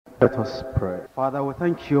Let us pray. Father, we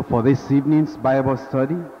thank you for this evening's Bible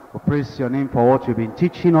study. We praise your name for what you've been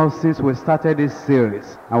teaching us since we started this series.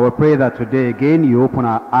 And we pray that today again you open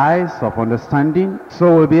our eyes of understanding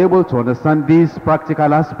so we'll be able to understand this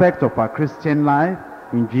practical aspect of our Christian life.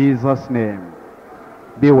 In Jesus' name.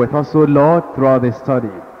 Be with us, O Lord, throughout this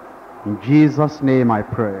study. In Jesus' name I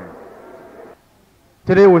pray.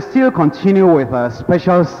 Today we still continue with a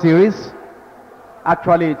special series.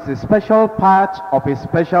 Actually, it's a special part of a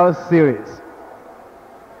special series.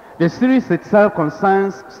 The series itself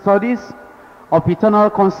concerns studies of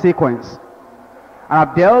eternal consequence. And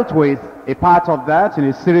I've dealt with a part of that in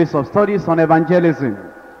a series of studies on evangelism.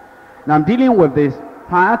 Now I'm dealing with this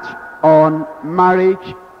part on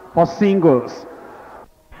marriage for singles.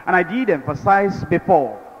 And I did emphasize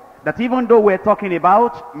before that even though we're talking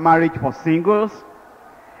about marriage for singles,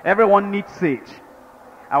 everyone needs it.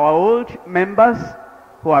 Our old members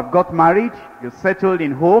who have got married, you're settled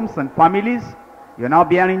in homes and families, you're now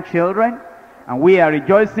bearing children, and we are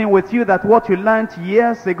rejoicing with you that what you learned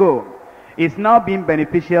years ago is now being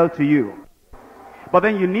beneficial to you. But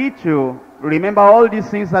then you need to remember all these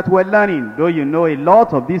things that we're learning, though you know a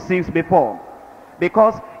lot of these things before.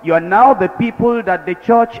 Because you are now the people that the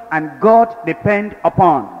church and God depend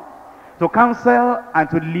upon to counsel and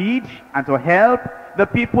to lead and to help the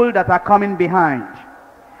people that are coming behind.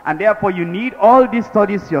 And therefore you need all these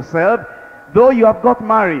studies yourself, though you have got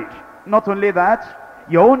married. Not only that,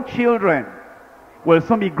 your own children will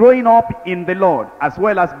soon be growing up in the Lord, as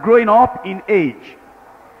well as growing up in age.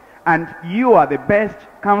 And you are the best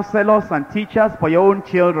counselors and teachers for your own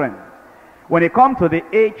children. When they come to the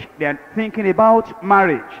age they are thinking about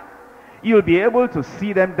marriage, you'll be able to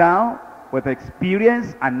see them down with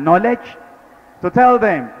experience and knowledge to tell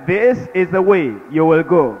them, this is the way you will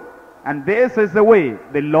go. And this is the way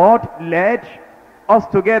the Lord led us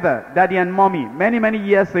together, Daddy and Mommy, many, many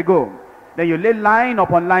years ago. Then you lay line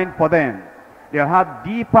upon line for them. They'll have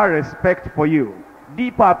deeper respect for you,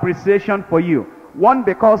 deeper appreciation for you. One,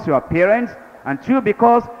 because you are parents, and two,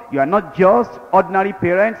 because you are not just ordinary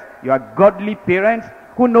parents, you are godly parents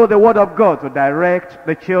who know the word of God to direct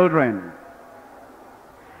the children.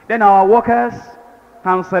 Then our workers,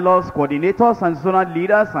 counselors, coordinators, and zonal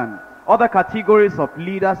leaders, and other categories of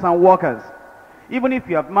leaders and workers. Even if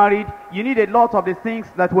you have married, you need a lot of the things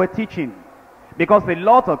that we're teaching. Because a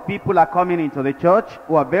lot of people are coming into the church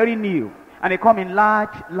who are very new. And they come in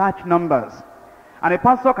large numbers. And a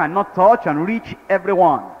pastor cannot touch and reach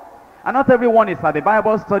everyone. And not everyone is at the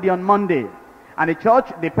Bible study on Monday. And the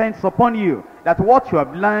church depends upon you, that what you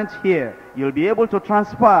have learned here, you'll be able to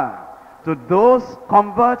transfer to those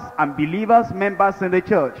converts and believers, members in the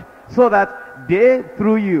church, so that they,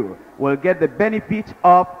 through you, will get the benefit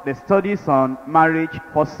of the studies on marriage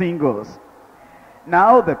for singles.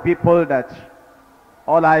 Now the people that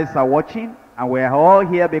all eyes are watching, and we are all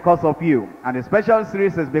here because of you, and the special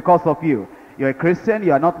series is because of you. You're a Christian,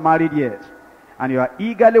 you are not married yet, and you are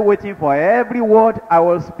eagerly waiting for every word I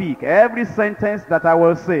will speak, every sentence that I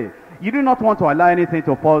will say. You do not want to allow anything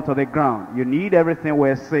to fall to the ground. You need everything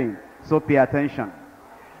we're saying, so pay attention.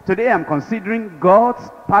 Today I'm considering God's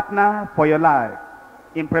partner for your life.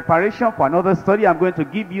 In preparation for another study I'm going to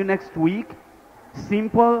give you next week,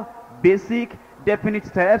 simple, basic, definite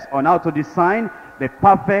steps on how to design the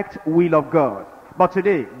perfect will of God. But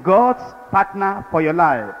today, God's partner for your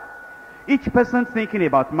life. Each person thinking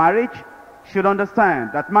about marriage should understand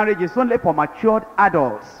that marriage is only for matured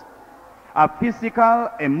adults. Our physical,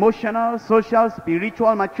 emotional, social,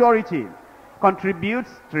 spiritual maturity contributes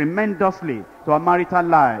tremendously to our marital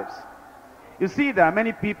lives. You see, there are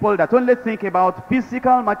many people that only think about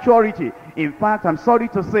physical maturity. In fact, I'm sorry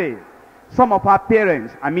to say, some of our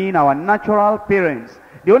parents, our natural parents,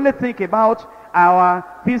 they only think about our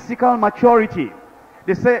physical maturity.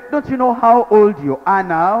 They say, don't you know how old you are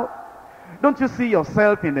now? Don't you see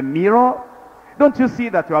yourself in the mirror? Don't you see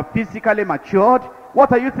that you are physically matured?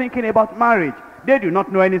 What are you thinking about marriage? They do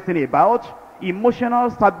not know anything about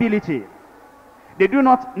emotional stability. They do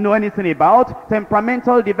not know anything about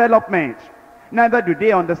temperamental development. Neither do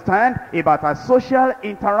they understand about our social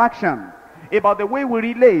interaction, about the way we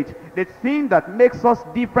relate, the thing that makes us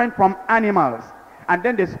different from animals, and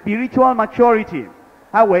then the spiritual maturity,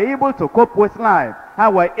 how we're able to cope with life,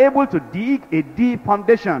 how we're able to dig a deep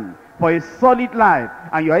foundation for a solid life,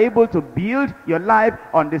 and you're able to build your life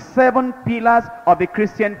on the 7 pillars of the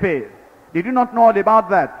Christian faith. They do not know all about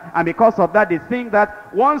that, and because of that they think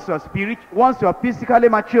that once you're physically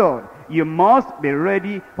matured, you must be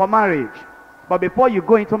ready for marriage. But before you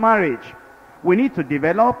go into marriage, we need to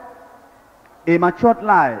develop a matured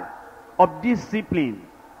life of discipline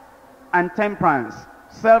and temperance,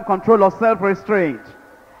 self-control or self-restraint.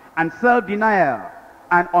 and self-denial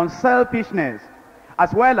and unselfishness,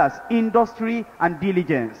 as well as industry and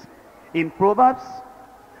diligence. In Proverbs,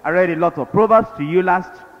 I read a lot of Proverbs to you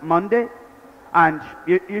last Monday, and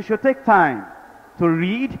you should take time to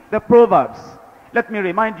read the Proverbs. Let me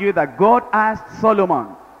remind you that God asked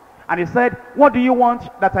Solomon, and he said, what do you want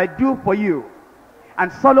that I do for you?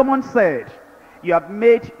 And Solomon said, you have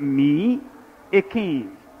made me a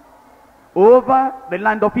king over the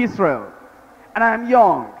land of Israel, and I am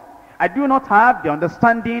young. I do not have the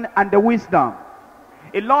understanding and the wisdom.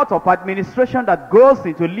 A lot of administration that goes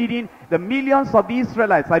into leading the millions of the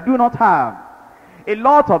Israelites I do not have. A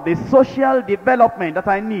lot of the social development that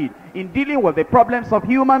I need in dealing with the problems of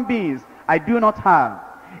human beings I do not have.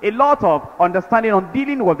 A lot of understanding on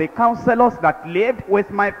dealing with the counselors that lived with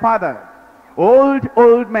my father.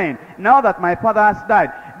 Old men, now that my father has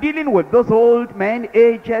died, dealing with those old men,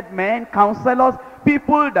 aged men, counselors,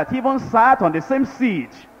 people that even sat on the same seat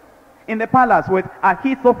in the palace with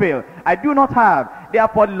Ahithophel, I do not have.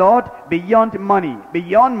 Therefore, Lord, beyond money,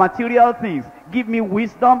 beyond material things, give me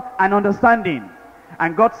wisdom and understanding.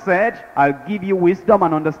 And God said, I'll give you wisdom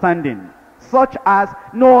and understanding, such as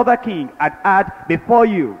no other king had had before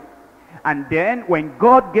you. And then when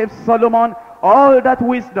God gave Solomon all that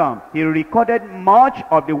wisdom, he recorded much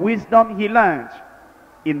of the wisdom he learned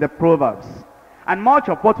in the Proverbs. And much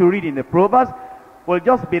of what we read in the Proverbs will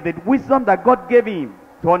just be the wisdom that God gave him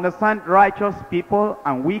to understand righteous people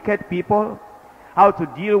and wicked people, how to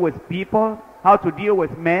deal with people, how to deal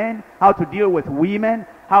with men, how to deal with women,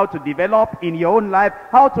 how to develop in your own life,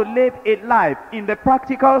 how to live a life in the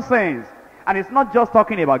practical sense. And it's not just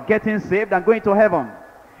talking about getting saved and going to heaven.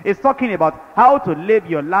 It's talking about how to live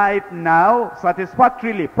your life now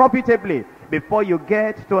satisfactorily, profitably, before you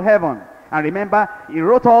get to heaven. And remember, he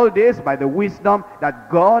wrote all this by the wisdom that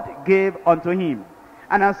God gave unto him.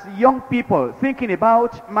 And as young people thinking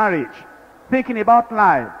about marriage, thinking about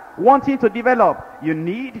life, wanting to develop, you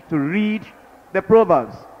need to read the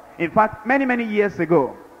Proverbs. In fact, many years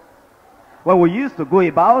ago, when we used to go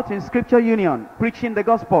about in Scripture Union, preaching the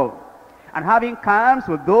gospel, and having camps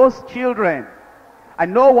with those children, I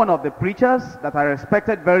know one of the preachers that I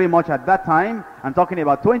respected very much at that time, I'm talking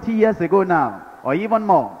about 20 years ago now, or even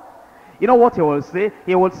more. You know what he will say?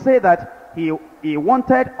 He will say that he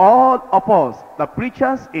wanted all of us, the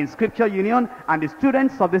preachers in Scripture Union and the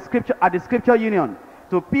students of the Scripture at the Scripture Union,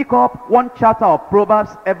 to pick up one chapter of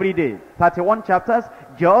Proverbs every day. 31 chapters,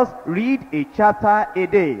 just read a chapter a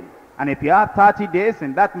day. And if you have 30 days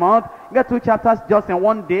in that month, get 2 chapters just in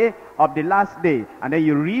one day of the last day. And then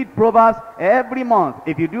you read Proverbs every month.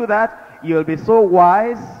 If you do that, you'll be so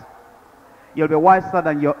wise, you'll be wiser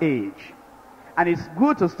than your age. And it's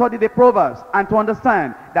good to study the Proverbs and to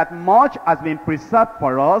understand that much has been preserved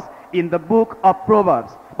for us in the book of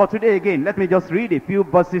Proverbs. But today again, let me just read a few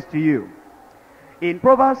verses to you. In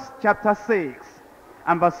Proverbs chapter 6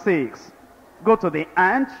 and verse 6, go to the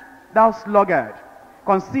ant, thou sluggard,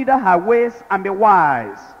 consider her ways and be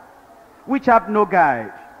wise, which have no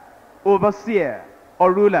guide, overseer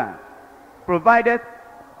or ruler, provideth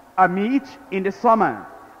her meat in the summer,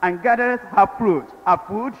 and gathereth her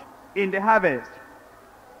food in the harvest.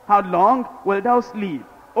 How long wilt thou sleep,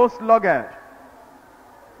 O sluggard?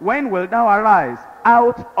 When wilt thou arise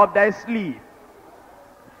out of thy sleep?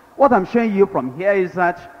 What I'm showing you from here is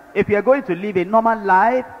that if you are going to live a normal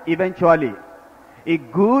life, eventually, a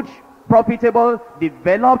good, profitable,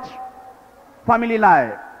 developed family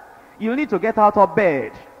life, you need to get out of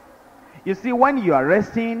bed. You see, when you are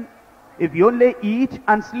resting, if you only eat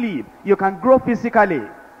and sleep, you can grow physically.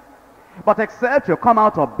 But except you come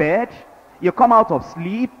out of bed, you come out of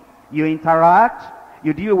sleep, you interact,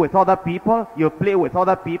 you deal with other people, you play with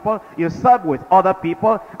other people, you serve with other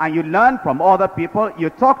people, and you learn from other people, you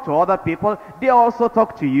talk to other people, they also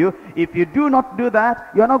talk to you. If you do not do that,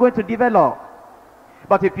 you're not going to develop.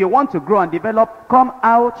 But if you want to grow and develop, come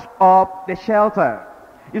out of the shelter.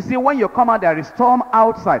 You see, when you come out, there is storm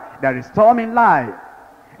outside. There is storm in life.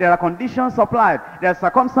 There are conditions of life. There are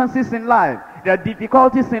circumstances in life. There are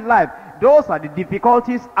difficulties in life. Those are the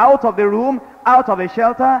difficulties out of the room, out of the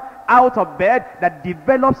shelter, out of bed that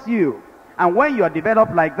develops you. And when you are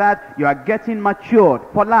developed like that, you are getting matured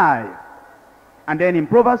for life. And then in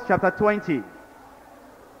Proverbs chapter 20,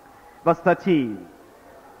 verse 13.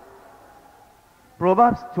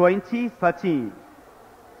 Proverbs 20:13.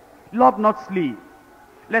 Love not sleep,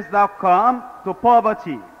 lest thou come to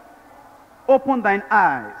poverty. Open thine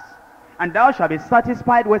eyes, and thou shalt be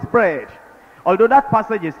satisfied with bread. Although that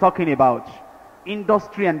passage is talking about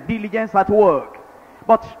industry and diligence at work,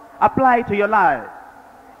 but apply it to your life.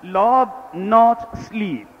 Love not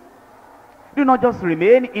sleep. Do not just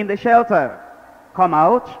remain in the shelter. come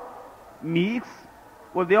out, mix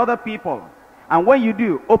with the other people. And when you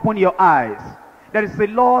do, open your eyes. There is a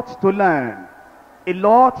lot to learn. A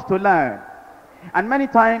lot to learn. And many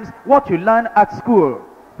times, what you learn at school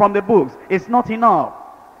from the books is not enough.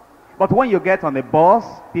 But when you get on the bus,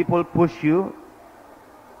 people push you.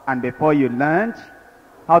 And before you learned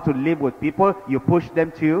how to live with people, you push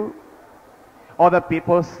them too. Other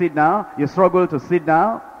people sit down, you struggle to sit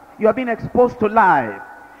down. You are being exposed to life.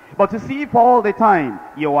 But to see for all the time,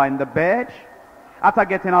 you are in the bed. After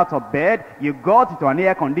getting out of bed, you got into an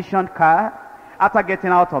air-conditioned car. After getting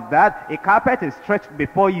out of that, a carpet is stretched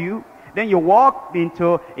before you. Then you walk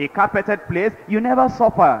into a carpeted place. You never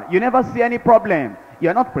suffer. You never see any problem. You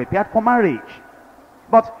are not prepared for marriage.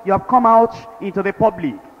 But you have come out into the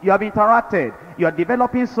public. You have interacted. You are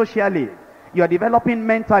developing socially. You are developing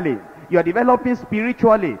mentally. You are developing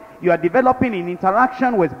spiritually. You are developing in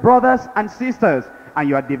interaction with brothers and sisters. And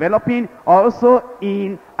you are developing also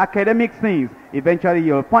in academic things. Eventually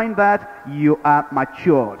you'll find that you are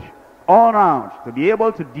matured all around to be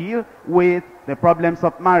able to deal with the problems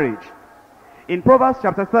of marriage. In Proverbs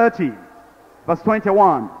chapter 30, verse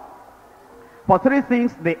 21, for 3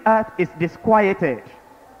 things the earth is disquieted,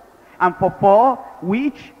 and for 4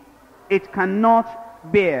 which it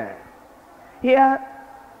cannot bear. Here,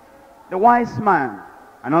 the wise man,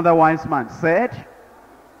 another wise man, said,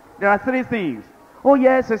 there are 3 things. Oh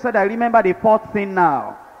yes, he said, I remember the 4th thing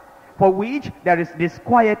now, for which there is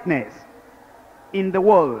disquietness in the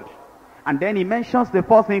world. And then he mentions the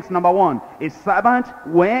 4 things. Number 1, a servant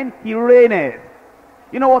when he reigneth.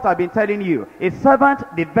 You know what I've been telling you? A servant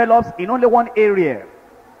develops in only one area.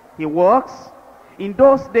 He works. In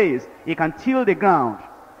those days, he can till the ground.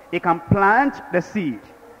 He can plant the seed.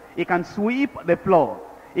 He can sweep the floor.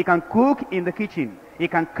 He can cook in the kitchen. He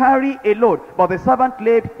can carry a load. But the servant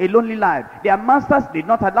lived a lonely life. Their masters did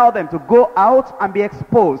not allow them to go out and be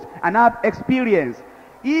exposed and have experience.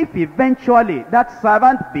 If eventually that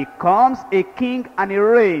servant becomes a king and he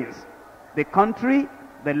reigns, the country,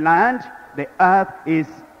 the land, the earth is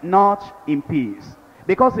not in peace.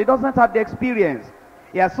 Because he doesn't have the experience.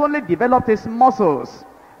 He has only developed his muscles,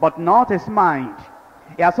 but not his mind.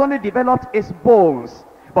 He has only developed his bones,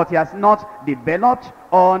 but he has not developed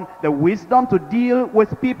on the wisdom to deal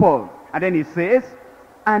with people. And then he says,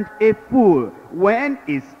 and a fool when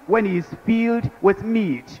he is filled with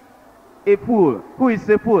meat. A fool. Who is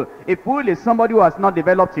a fool? A fool is somebody who has not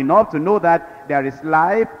developed enough to know that there is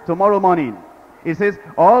life tomorrow morning. He says,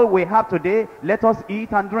 all we have today, let us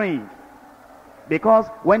eat and drink. Because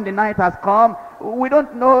when the night has come, we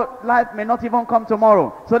don't know, life may not even come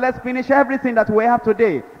tomorrow. So let's finish everything that we have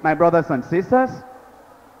today. My brothers and sisters,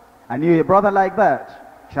 I knew a brother like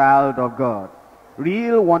that. Child of God.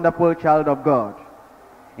 Real wonderful child of God.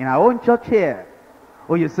 In our own church here.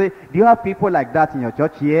 Oh, you say, do you have people like that in your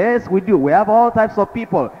church? Yes, we do. We have all types of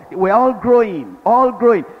people. We're all growing, all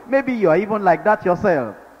growing. Maybe you are even like that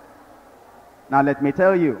yourself. Now let me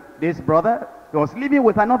tell you, this brother, he was living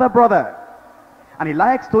with another brother. And he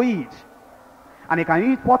likes to eat. And he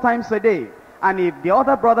can eat 4 times a day. And if the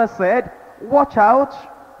other brother said, watch out,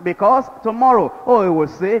 because tomorrow, oh, he will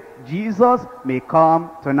say, Jesus may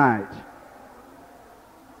come tonight.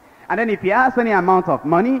 And then if he has any amount of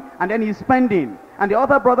money, and then he's spending. And the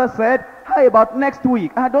other brother said, how about next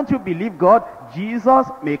week? Don't you believe God? Jesus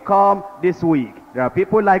may come this week. There are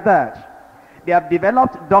people like that. They have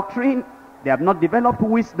developed doctrine. They have not developed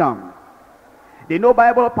wisdom. They know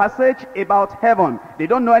Bible passage about heaven. They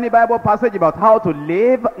don't know any Bible passage about how to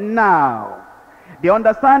live now. They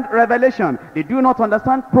understand Revelation. They do not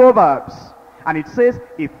understand Proverbs. And it says,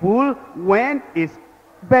 a fool when his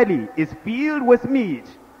belly is filled with meat,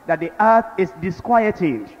 that the earth is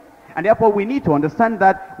disquieted. And therefore we need to understand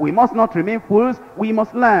that we must not remain fools. We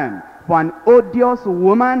must learn. For an odious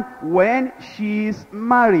woman when she is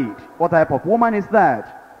married. What type of woman is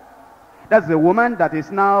that? That's the woman that is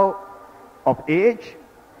now of age.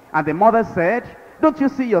 And the mother said, don't you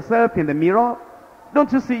see yourself in the mirror?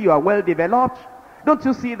 Don't you see you are well developed? Don't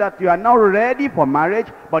you see that you are now ready for marriage?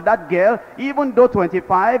 But that girl, even though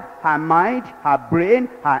 25, her mind, her brain,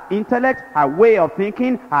 her intellect, her way of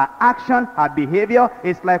thinking, her action, her behavior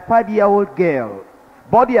is like 5-year-old girl.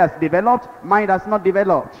 Body has developed, mind has not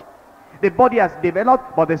developed. The body has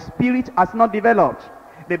developed, but the spirit has not developed.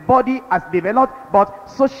 The body has developed, but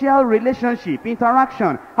social relationship,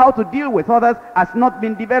 interaction, how to deal with others has not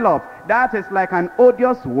been developed. That is like an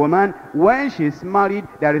odious woman. When she's married,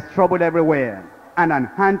 there is trouble everywhere. And an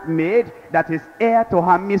handmaid that is heir to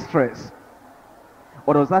her mistress.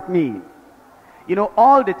 What does that mean? You know,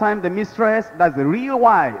 all the time the mistress, that's the real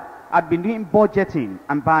wife, had been doing budgeting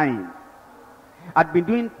and buying. I'd been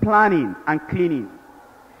doing planning and cleaning.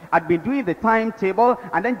 I'd been doing the timetable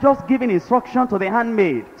and then just giving instruction to the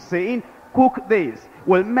handmaid, saying, cook this.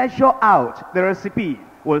 We'll measure out the recipe.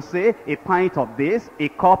 We'll say a pint of this, a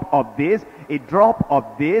cup of this, a drop of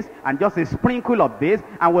this, and just a sprinkle of this,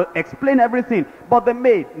 and we'll explain everything. But the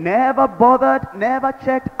maid never bothered, never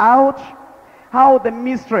checked out how the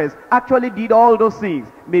mistress actually did all those things.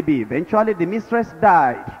 Maybe eventually the mistress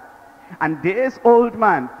died. And this old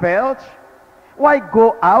man felt, why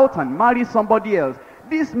go out and marry somebody else?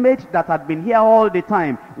 This maid that had been here all the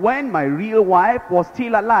time, when my real wife was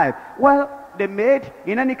still alive. Well, the maid,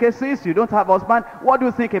 in any case, says you don't have a husband. What do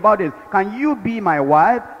you think about it? Can you be my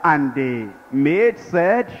wife? And the maid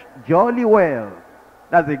said, jolly well.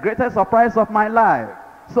 That's the greatest surprise of my life.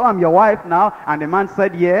 So I'm your wife now. And the man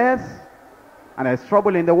said, yes. And there's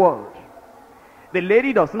trouble in the world. The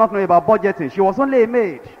lady does not know about budgeting. She was only a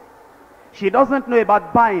maid. She doesn't know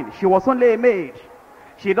about buying. She was only a maid.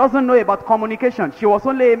 She doesn't know about communication. She was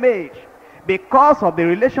only a maid. Because of the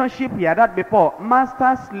relationship he had before,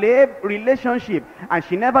 master-slave relationship, and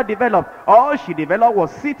she never developed. All she developed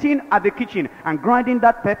was sitting at the kitchen and grinding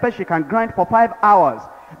that pepper. She can grind for 5 hours.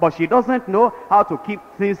 But she doesn't know how to keep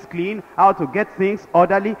things clean, how to get things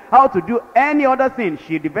orderly, how to do any other thing.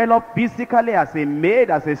 She developed physically as a maid,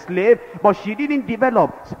 as a slave, but she didn't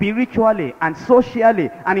develop spiritually and socially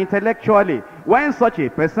and intellectually. When such a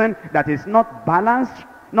person that is not balanced,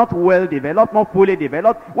 not well developed, not fully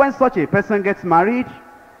developed, when such a person gets married,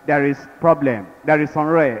 there is problem, there is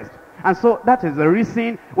unrest. And so that is the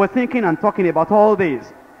reason we're thinking and talking about all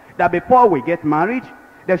this. That before we get married,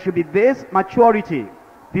 there should be this maturity.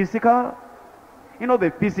 Physical, you know, the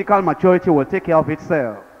physical maturity will take care of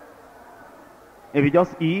itself. If you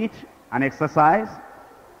just eat and exercise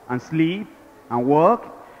and sleep and work,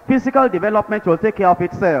 physical development will take care of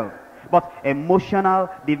itself. But emotional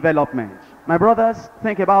development, my brothers,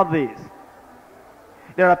 think about this.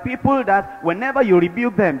 There are people that whenever you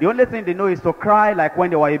rebuke them, the only thing they know is to cry like when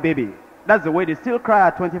they were a baby. That's the way they still cry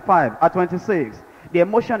at 25, at 26. The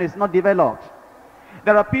emotion is not developed.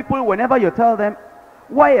 There are people, whenever you tell them,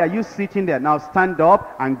 why are you sitting there? Now stand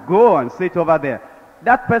up and go and sit over there.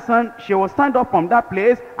 That person, she will stand up from that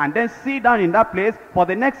place and then sit down in that place. For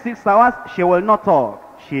the next 6 hours, she will not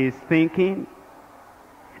talk. She is thinking,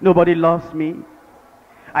 nobody loves me.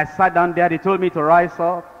 I sat down there, they told me to rise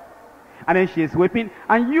up. And then she is weeping.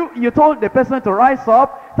 And you told the person to rise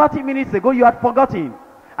up 30 minutes ago, you had forgotten.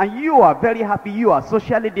 And you are very happy, you are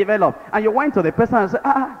socially developed. And you went to the person and said,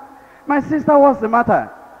 my sister, what's the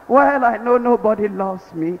matter? Well, I know nobody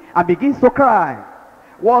loves me. And begins to cry.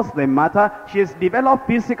 What's the matter? She is developed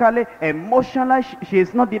physically, emotionally, she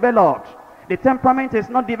is not developed. The temperament is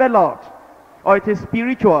not developed. Or it is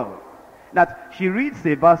spiritual. That she reads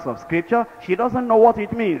a verse of scripture, she doesn't know what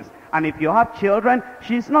it means. And if you have children,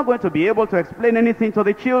 she's not going to be able to explain anything to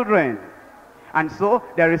the children. And so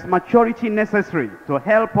there is maturity necessary to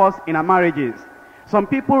help us in our marriages. Some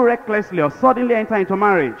people recklessly or suddenly enter into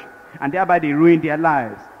marriage, and thereby they ruin their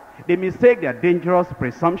lives. They mistake their dangerous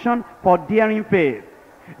presumption for daring faith.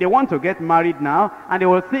 They want to get married now, and they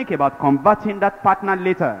will think about converting that partner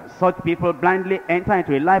later. Such people blindly enter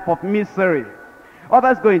into a life of misery.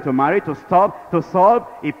 Others go into marriage to solve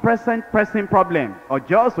a present pressing problem, or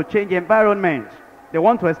just to change environment. They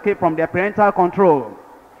want to escape from their parental control.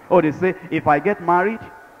 Or they say, if I get married,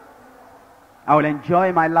 I will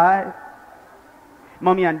enjoy my life.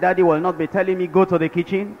 Mommy and daddy will not be telling me, go to the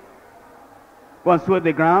kitchen, go and sweep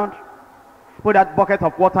the ground, put that bucket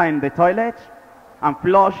of water in the toilet, and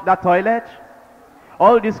flush that toilet.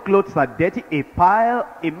 All these clothes are dirty,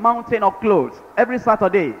 a mountain of clothes, every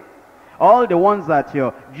Saturday. All the ones that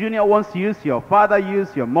your junior ones use, your father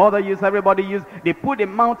used, your mother used, everybody used, they put a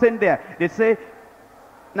mountain there. They say,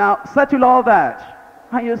 now settle all that.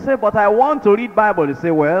 And you say, but I want to read Bible. They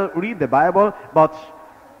say, well, read the Bible, but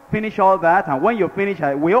finish all that. And when you finish,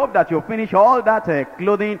 we hope that you finish all that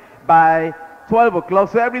clothing by 12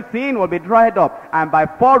 o'clock, so everything will be dried up. And by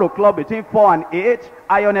 4 o'clock, between 4 and 8,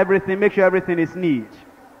 iron everything, make sure everything is neat.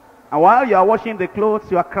 And while you are washing the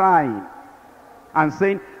clothes, you are crying and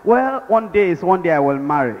saying, well, one day I will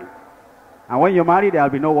marry. And when you marry, there will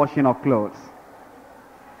be no washing of clothes.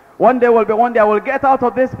 One day will be one day I will get out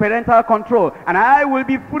of this parental control, and I will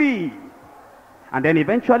be free. And then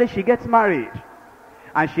eventually she gets married.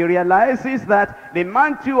 And she realizes that the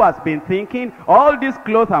man too has been thinking, all these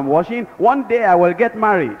clothes I'm washing, one day I will get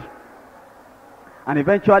married. And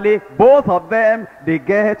eventually, both of them, they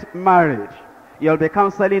get married. You'll be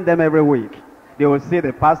counseling them every week. They will see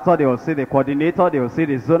the pastor, they will see the coordinator, they will see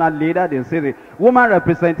the zonal leader, they will see the woman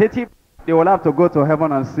representative. They will have to go to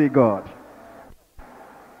heaven and see God.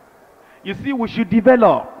 You see, we should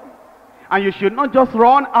develop. And you should not just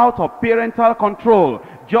run out of parental control,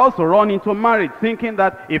 just run into marriage thinking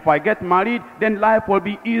that if I get married, then life will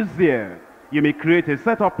be easier. You may create a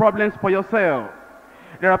set of problems for yourself.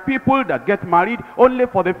 There are people that get married only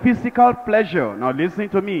for the physical pleasure. Now listen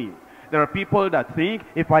to me. There are people that think,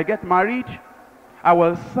 if I get married, I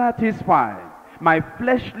will satisfy my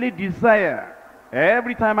fleshly desire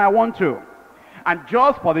every time I want to. And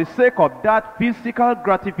just for the sake of that physical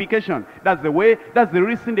gratification, that's the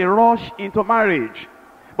reason they rush into marriage.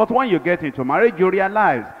 But when you get into marriage, you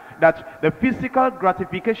realize that the physical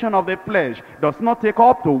gratification of the flesh does not take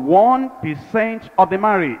up to 1% of the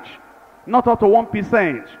marriage. Not up to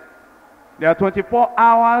 1%. There are 24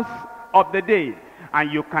 hours of the day,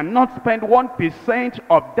 and you cannot spend 1%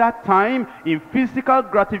 of that time in physical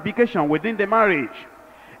gratification within the marriage.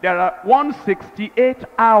 There are 168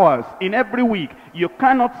 hours in every week. You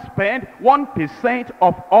cannot spend 1%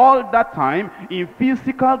 of all that time in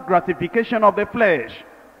physical gratification of the flesh.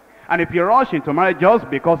 And if you rush into marriage just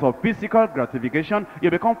because of physical gratification, you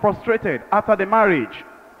become frustrated after the marriage.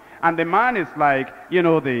 And the man is like,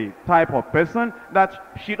 the type of person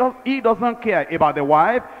that he doesn't care about the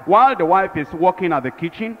wife while the wife is working at the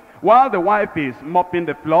kitchen, while the wife is mopping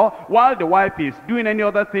the floor, while the wife is doing any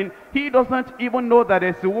other thing. He doesn't even know that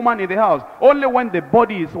there's a woman in the house. Only when the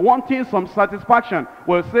body is wanting some satisfaction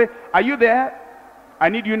will say, are you there? I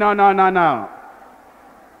need you now.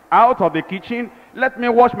 Out of the kitchen, let me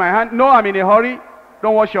wash my hand. No, I'm in a hurry.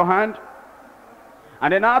 Don't wash your hand.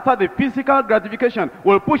 And then after the physical gratification,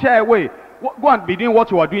 will push her away. Go and be doing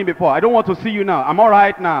what you were doing before. I don't want to see you now. I'm all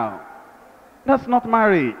right now. That's not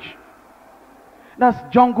marriage. That's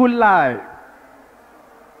jungle life.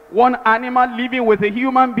 One animal living with a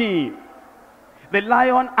human being. The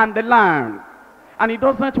lion and the lamb. And it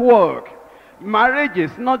doesn't work. Marriage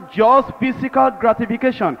is not just physical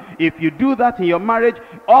gratification. If you do that in your marriage,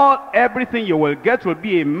 everything you will get will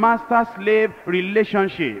be a master-slave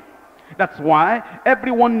relationship. That's why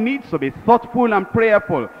everyone needs to be thoughtful and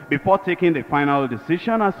prayerful before taking the final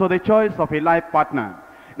decision as to the choice of a life partner.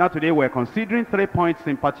 Now today we're considering 3 points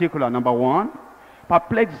in particular. Number 1,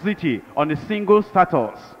 perplexity on the single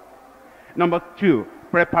status. Number 2,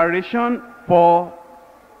 preparation for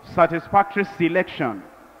satisfactory selection.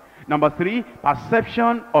 Number 3,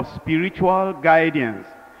 perception of spiritual guidance.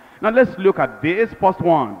 Now let's look at this first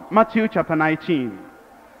one. Matthew chapter 19.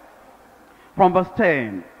 From verse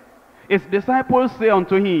 10. His disciples say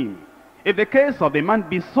unto him, if the case of the man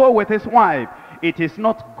be so with his wife, it is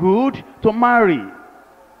not good to marry.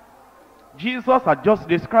 Jesus had just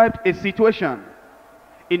described a situation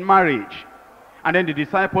in marriage. And then the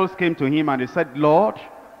disciples came to him and they said, Lord,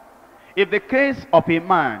 if the case of a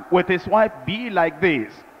man with his wife be like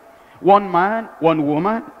this, one man, one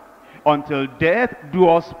woman, until death do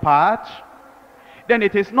us part, then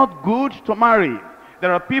it is not good to marry.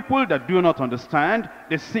 There are people that do not understand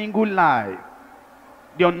the single life,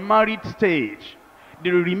 the unmarried stage. They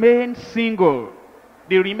remain single.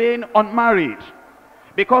 They remain unmarried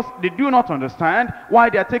because they do not understand why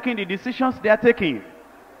they are taking the decisions they are taking.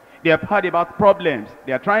 They have heard about problems.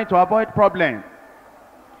 They are trying to avoid problems.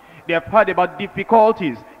 They have heard about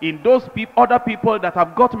difficulties in those other people that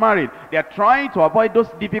have got married. They are trying to avoid those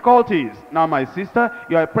difficulties. Now, my sister,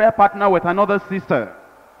 you are a prayer partner with another sister.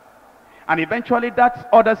 And eventually that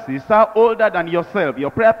other sister, older than yourself,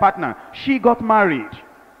 your prayer partner, she got married.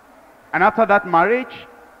 And after that marriage,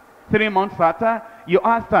 3 months after, you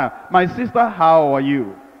asked her, my sister, how are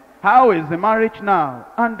you? How is the marriage now?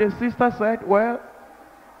 And the sister said, well,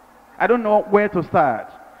 I don't know where to start.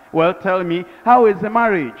 Well, tell me, how is the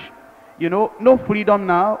marriage? No freedom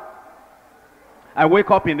now. I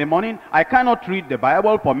wake up in the morning, I cannot read the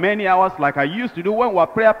Bible for many hours like I used to do when we were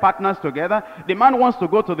prayer partners together. The man wants to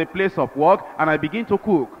go to the place of work and I begin to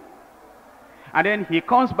cook. And then he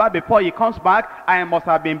comes back. Before he comes back, I must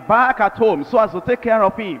have been back at home so as to take care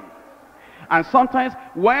of him. And sometimes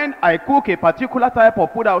when I cook a particular type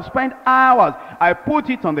of food, I'll spend hours. I put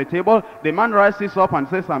it on the table. The man rises up and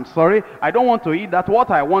says, I'm sorry, I don't want to eat that.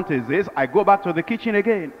 What I want is this. I go back to the kitchen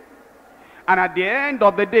again. And at the end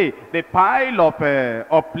of the day, the pile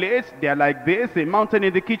of plates, they're like this, a mountain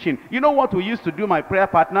in the kitchen. You know what we used to do, my prayer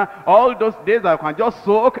partner? All those days I can just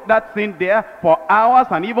soak that thing there for hours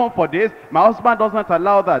and even for days. My husband doesn't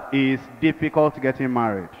allow that. It's difficult getting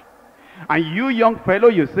married. And you young fellow,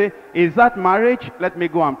 you say, is that marriage? Let me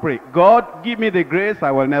go and pray. God, give me the grace,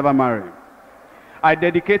 I will never marry. I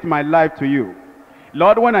dedicate my life to you.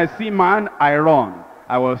 Lord, when I see man, I run.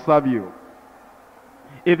 I will serve you.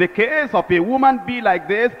 If the case of a woman be like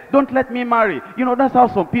this, don't let me marry. That's how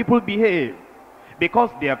some people behave.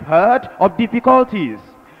 Because they have heard of difficulties.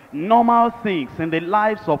 normal things in the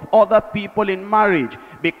lives of other people in marriage.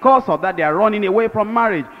 Because of that, they are running away from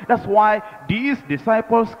marriage. That's why these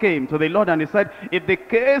disciples came to the Lord and they said, if the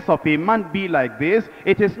case of a man be like this,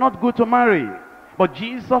 it is not good to marry. But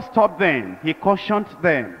Jesus stopped them. He cautioned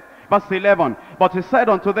them. Verse 11, but he said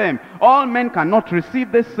unto them, all men cannot receive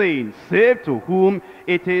this saying, save to whom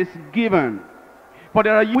it is given. For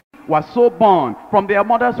there are you who are so born from their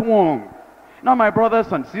mother's womb. Now, my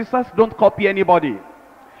brothers and sisters, don't copy anybody.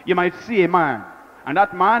 You might see a man, and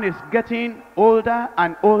that man is getting older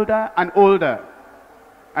and older and older.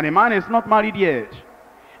 And the man is not married yet.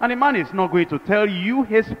 And the man is not going to tell you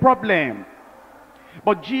his problem.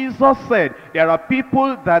 But Jesus said there are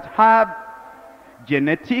people that have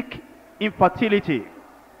genetic infertility.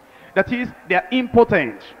 That is, they are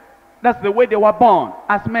impotent. That's the way they were born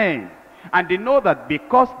as men. And they know that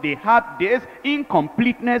because they have this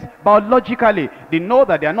incompleteness biologically, they know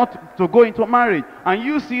that they are not to go into marriage. And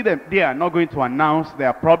you see them, they are not going to announce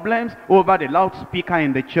their problems over the loudspeaker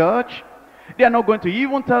in the church. They are not going to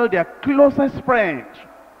even tell their closest friend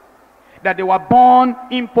that they were born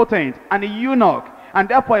impotent and a eunuch. And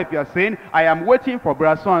therefore, if you are saying, I am waiting for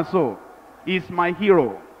brother so-and-so, he's my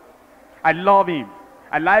hero, I love him,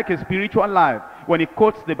 I like his spiritual life, when he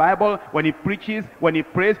quotes the Bible, when he preaches, when he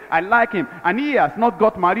prays, I like him, and he has not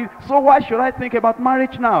got married, so why should I think about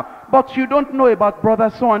marriage now? But you don't know about brother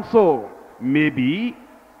so-and-so. Maybe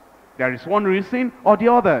there is one reason or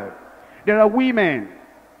the other. There are women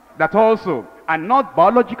that also are not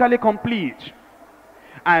biologically complete,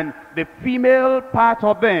 and the female part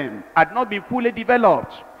of them had not been fully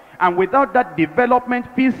developed, and without that development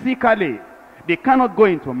physically, they cannot go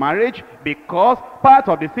into marriage, because part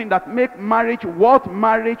of the thing that make marriage what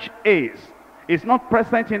marriage is not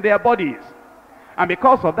present in their bodies. And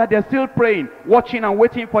because of that, they're still praying, watching and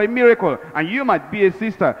waiting for a miracle. And you might be a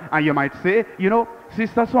sister, and you might say, you know,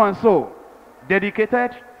 sister so-and-so,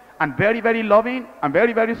 dedicated and very, very loving and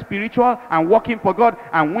very, very spiritual and working for God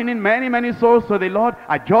and winning many, many souls to the Lord.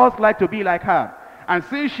 I just like to be like her. And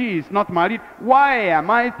since she is not married, why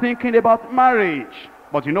am I thinking about marriage?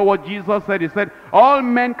 But you know what Jesus said? He said, all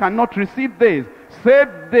men cannot receive this, save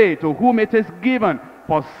they to whom it is given.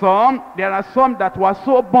 For some, there are some that were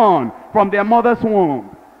so born from their mother's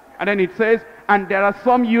womb. And then it says, and there are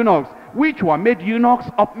some eunuchs, which were made eunuchs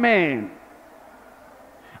of men.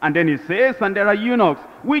 And then it says, and there are eunuchs,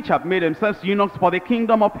 which have made themselves eunuchs for the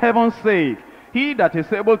kingdom of heaven's sake. He that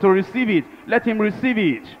is able to receive it, let him receive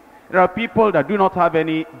it. There are people that do not have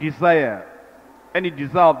any desire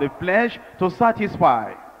of the flesh to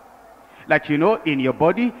satisfy. Like, you know, in your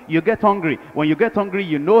body, you get hungry. When you get hungry,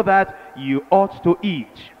 you know that you ought to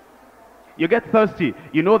eat. You get thirsty,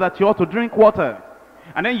 you know that you ought to drink water.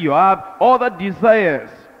 And then you have other desires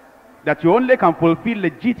that you only can fulfill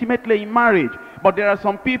legitimately in marriage. But there are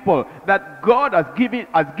some people that God has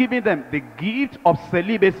given them the gift of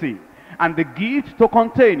celibacy and the gift to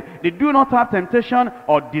contain. They do not have temptation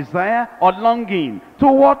or desire or longing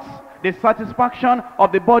towards the satisfaction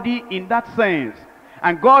of the body in that sense.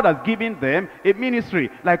 And God has given them a ministry,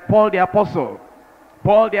 like Paul the Apostle.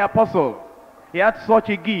 Paul the Apostle, he had such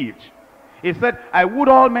a gift. He said, I would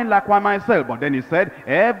all men like one myself. But then he said,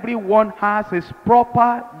 everyone has his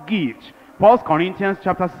proper gift. 1 Corinthians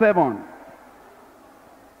chapter 7.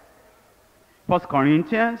 1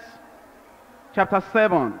 Corinthians chapter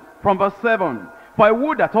 7, from verse 7. For I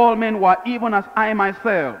would that all men were even as I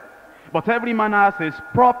myself. But every man has his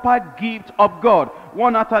proper gift of God,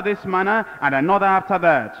 one after this manner, and another after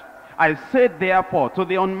that. I said therefore to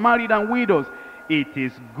the unmarried and widows, it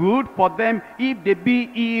is good for them if they be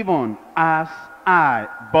even as I.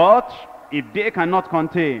 But if they cannot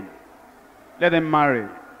contain, let them marry.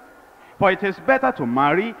 For it is better to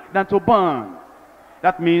marry than to burn.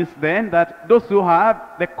 That means then that those who have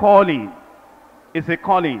the calling, it's a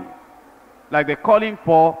calling, like the calling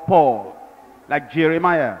for Paul, like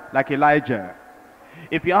Jeremiah, like Elijah.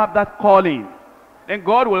 If you have that calling, then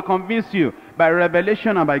God will convince you by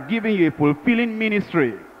revelation and by giving you a fulfilling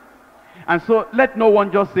ministry. And so let no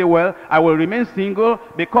one just say, well, I will remain single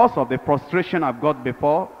because of the frustration I've got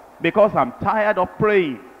before, because I'm tired of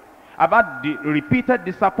praying. I've had repeated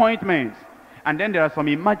disappointments. And then there are some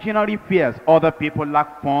imaginary fears. Other people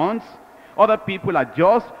lack funds. Other people are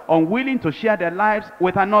just unwilling to share their lives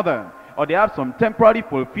with another. Or they have some temporary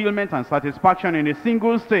fulfillment and satisfaction in a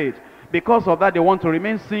single state. Because of that, they want to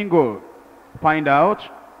remain single. Find out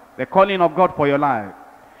the calling of God for your life.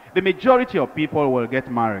 The majority of people will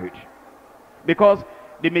get married. Because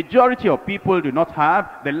the majority of people do not have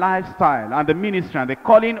the lifestyle and the ministry and the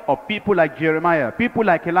calling of people like Jeremiah, people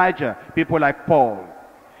like Elijah, people like Paul.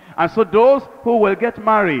 And so those who will get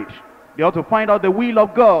married, They ought to find out the will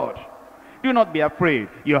of God. Do not be afraid.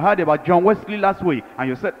 You heard about John Wesley last week, and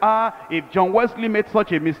you said, if John Wesley made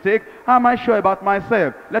such a mistake, how am I sure about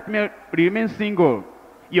myself? Let me remain single.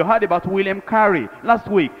 You heard about William Carey last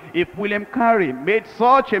week. If William Carey made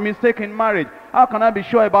such a mistake in marriage, how can I be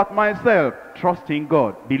sure about myself? Trust in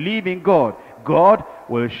God. Believe in God. God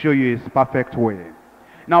will show you his perfect way.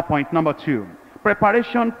 Now, point number 2.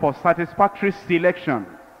 Preparation for satisfactory selection.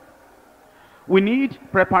 We need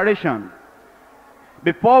preparation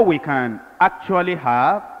before we can actually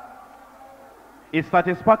have a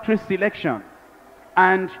satisfactory selection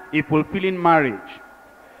and a fulfilling marriage.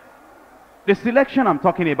 The selection I'm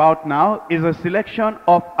talking about now is a selection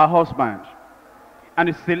of a husband and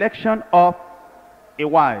a selection of a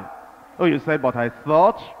wife. Oh, you said, but I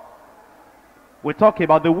thought we talk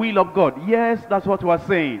about the will of God. Yes, that's what we're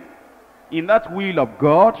saying. In that will of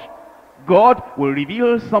God, God will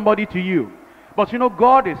reveal somebody to you. But you know,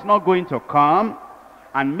 God is not going to come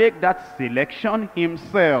and make that selection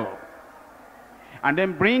himself and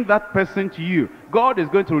then bring that person to you. God is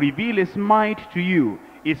going to reveal his mind to you,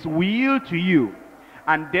 his will to you.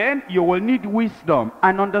 And then you will need wisdom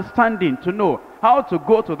and understanding to know how to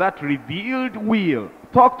go to that revealed will,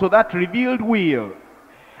 talk to that revealed will.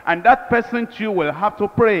 And that person too will have to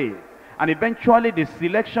pray. And eventually the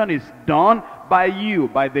selection is done by you,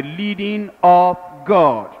 by the leading of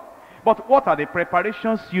God. But what are the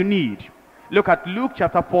preparations you need? Look at Luke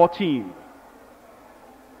chapter 14.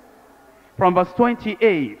 From verse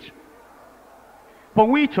 28. For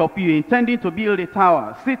which of you intending to build a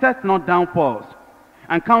tower sitteth not down first,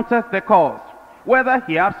 and counteth the cost, whether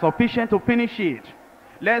he hath sufficient to finish it?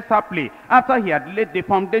 Lest haply, after he had laid the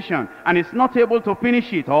foundation, and is not able to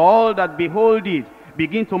finish it, all that behold it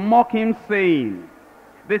begin to mock him, saying,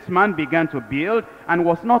 This man began to build, and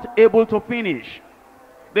was not able to finish.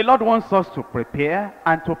 The Lord wants us to prepare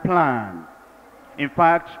and to plan. In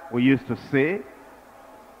fact, we used to say,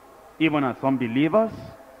 even as unbelievers,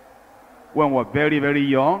 when we're very, very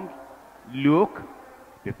young, look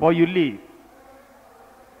before you live.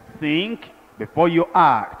 Think before you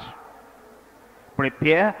act.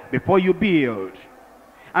 Prepare before you build.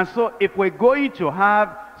 And so if we're going to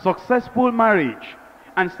have successful marriage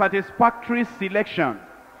and satisfactory selection,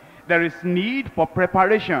 there is need for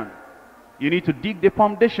preparation. You need to dig the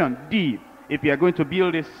foundation deep if you are going to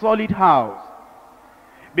build a solid house.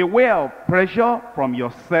 Beware of pressure from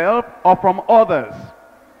yourself or from others.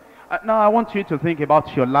 Now I want you to think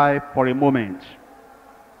about your life for a moment.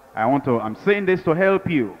 I'm saying this to help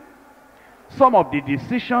you. Some of the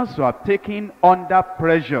decisions you have taken under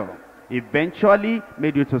pressure eventually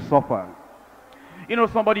made you to suffer. You know,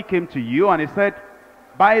 somebody came to you and he said,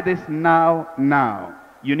 buy this now.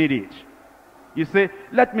 You need it. You say,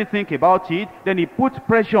 let me think about it. Then he put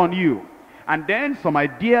pressure on you. And then some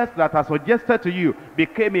ideas that are suggested to you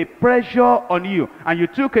became a pressure on you. And you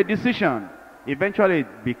took a decision. Eventually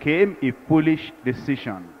it became a foolish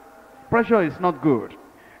decision. Pressure is not good.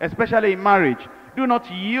 Especially in marriage. Do not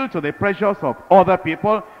yield to the pressures of other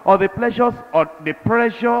people or the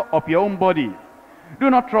pressure of your own body. Do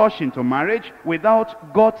not rush into marriage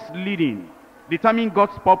without God's leading. Determine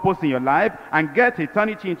God's purpose in your life and get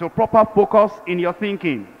eternity into proper focus in your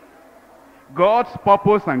thinking. God's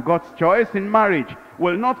purpose and God's choice in marriage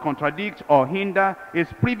will not contradict or hinder his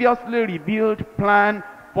previously revealed plan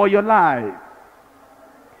for your life.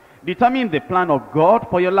 Determine the plan of God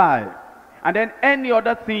for your life. And then any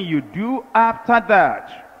other thing you do after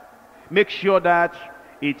that, make sure that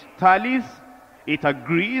it tallies, it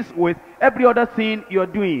agrees with every other thing you're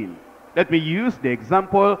doing. Let me use the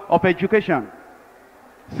example of education.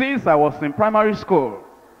 Since I was in primary school,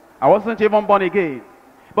 I wasn't even born again.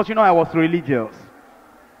 But you know, I was religious.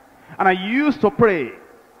 And I used to pray.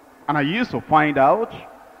 And I used to find out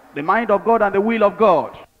the mind of God and the will of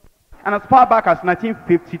God. And as far back as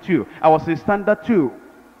 1952, I was in standard 2.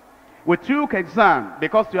 We took exam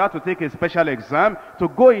because you had to take a special exam to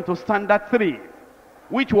go into standard 3,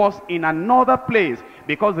 which was in another place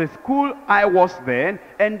because the school I was then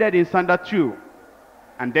ended in standard 2.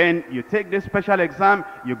 And then you take this special exam,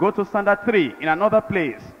 you go to standard 3 in another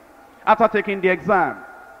place. After taking the exam,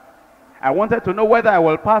 I wanted to know whether I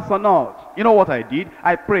will pass or not. You know what I did?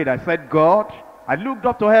 I prayed. I said, God, I looked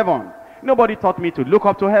up to heaven. Nobody taught me to look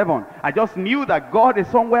up to heaven. I just knew that God is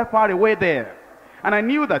somewhere far away there. And I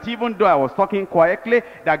knew that even though I was talking quietly,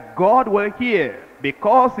 that God will hear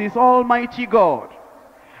because he's Almighty God.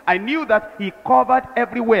 I knew that he covered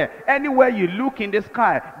everywhere. Anywhere you look in the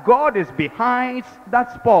sky, God is behind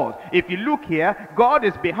that spot. If you look here, God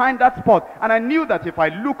is behind that spot. And I knew that if I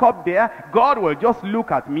look up there, God will just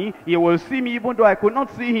look at me. He will see me even though I could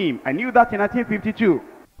not see him. I knew that in 1952.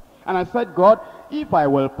 And I said, God, if I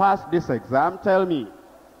will pass this exam, tell me.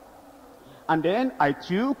 And then I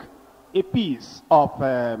took a piece of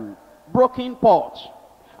broken pot,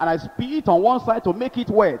 and I spit on one side to make it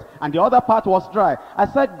wet, and the other part was dry.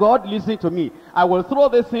 I said, God, listen to me. I will throw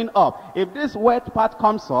this thing up. If this wet part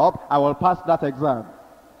comes up, I will pass that exam.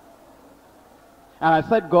 And I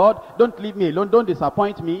said, God, don't leave me alone. Don't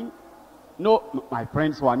disappoint me. No, my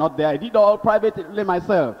friends were not there. I did all privately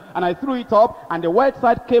myself. And I threw it up, and the wet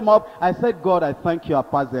side came up. I said, God, I thank you. I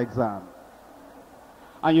passed the exam.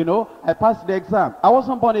 And you know, I passed the exam. I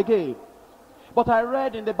wasn't born again. But I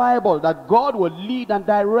read in the Bible that God will lead and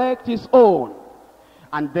direct his own.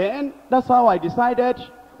 And then, that's how I decided,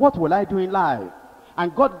 what will I do in life?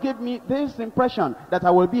 And God gave me this impression that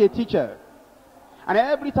I will be a teacher. And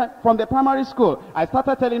every time, from the primary school, I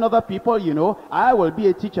started telling other people, you know, I will be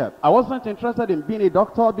a teacher. I wasn't interested in being a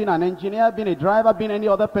doctor, being an engineer, being a driver, being any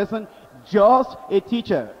other person, just a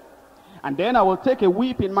teacher. And then I will take a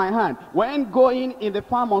whip in my hand. When going in the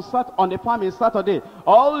farm on the farm on Saturday,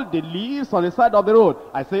 all the leaves on the side of the road,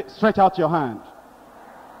 I say, stretch out your hand.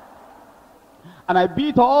 And I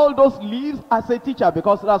beat all those leaves as a teacher,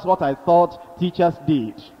 because that's what I thought teachers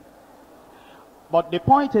did. But the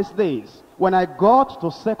point is this: when I got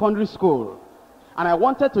to secondary school and I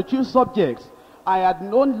wanted to choose subjects, I had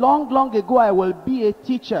known long ago I will be a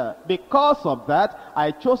teacher. Because of that,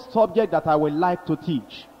 I chose subjects that I would like to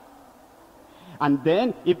teach. And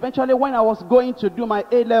then, eventually, when I was going to do my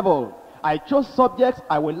A-level, I chose subjects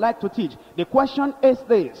I would like to teach. The question is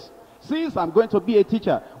this: since I'm going to be a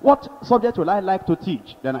teacher, what subject will I like to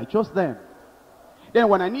teach? Then I chose them. Then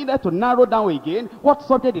when I needed to narrow down again, what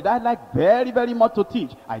subject did I like very much to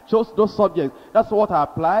teach? I chose those subjects. That's what I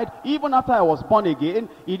applied. Even after I was born again,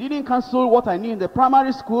 it didn't cancel what I knew in the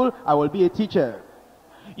primary school. I will be a teacher.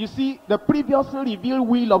 You see, the previously revealed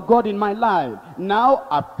will of God in my life now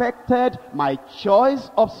affected my choice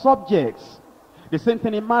of subjects. The same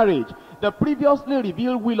thing in marriage. The previously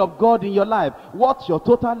revealed will of God in your life, what your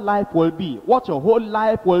total life will be, what your whole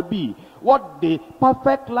life will be, what the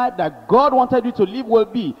perfect life that God wanted you to live will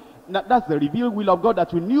be. That's the revealed will of God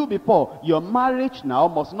that you knew before. Your marriage now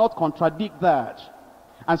must not contradict that.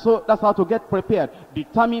 And so that's how to get prepared.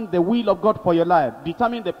 Determine the will of God for your life.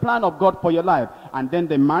 Determine the plan of God for your life. And then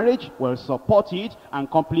the marriage will support it and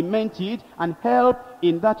complement it and help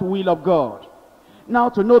in that will of God. Now,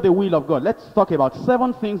 to know the will of God, let's talk about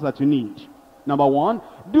 7 things that you need. Number 1,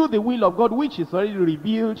 do the will of God which is already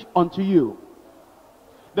revealed unto you.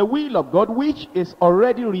 The will of God which is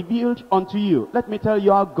already revealed unto you. Let me tell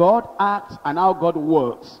you how God acts and how God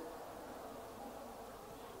works.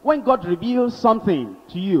 When God reveals something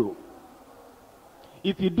to you,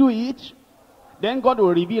 if you do it, then God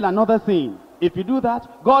will reveal another thing. If you do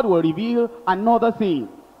that, God will reveal another thing.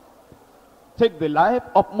 Take the life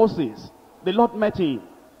of Moses. The Lord met him,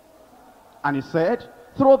 and he said,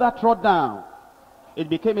 throw that rod down. It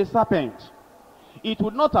became a serpent. It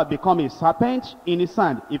would not have become a serpent in his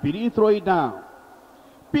hand if he didn't throw it down.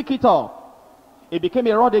 Pick it up. It became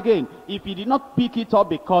a rod again. If he did not pick it up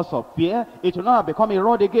because of fear, it will not have become a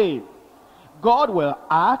rod again. God will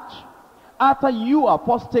act after you are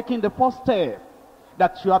first taking the first step,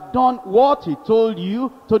 that you have done what he told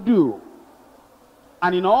you to do.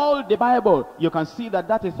 And in all the Bible, you can see that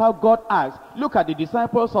that is how God acts. Look at the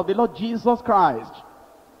disciples of the Lord Jesus Christ.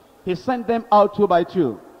 He sent them out 2 by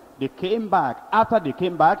 2. They came back. After they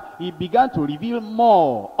came back, he began to reveal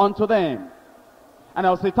more unto them. And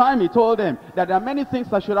there was a time he told them that there are many things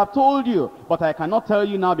I should have told you, but I cannot tell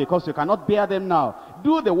you now because you cannot bear them now.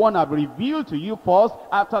 Do the one I've revealed to you first.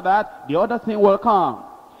 After that, the other thing will come.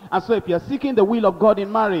 And so if you're seeking the will of God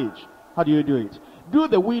in marriage, how do you do it? Do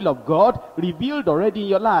the will of God revealed already in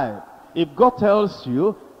your life. If God tells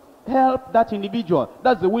you, help that individual,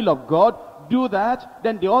 that's the will of God, do that,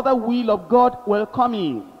 then the other will of God will come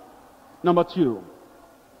in. Number 2,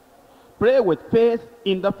 pray with faith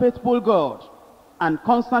in the faithful God and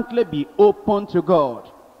constantly be open to God.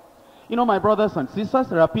 You know, my brothers and sisters,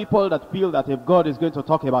 there are people that feel that if God is going to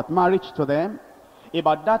talk about marriage to them,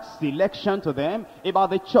 about that selection to them,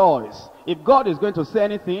 about the choice, if God is going to say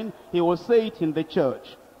anything, he will say it in the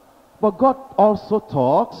church. But God also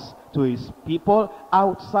talks to his people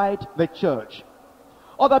outside the church.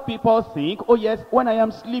 Other people think, oh yes, when I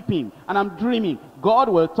am sleeping and I'm dreaming, God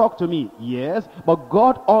will talk to me. Yes, but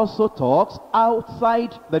God also talks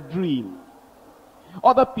outside the dream.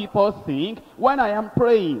 Other people think, when I am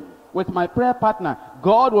praying with my prayer partner,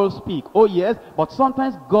 God will speak. Oh yes, but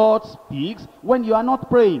sometimes God speaks when you are not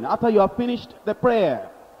praying, after you have finished the prayer.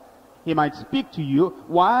 He might speak to you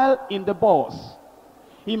while in the bus.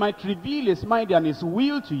 He might reveal his mind and his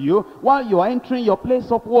will to you while you are entering your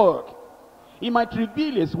place of work. He might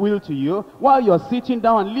reveal his will to you while you are sitting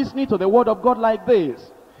down and listening to the word of God like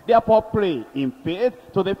this. Therefore pray in faith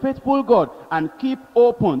to the faithful God and keep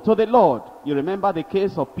open to the Lord. You remember the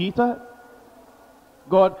case of Peter?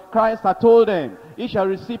 Christ had told them, ye shall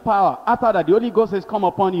receive power after that the Holy Ghost has come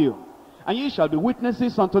upon you. And ye shall be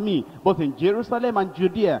witnesses unto me, both in Jerusalem and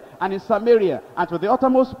Judea and in Samaria and to the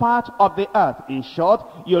uttermost part of the earth. In short,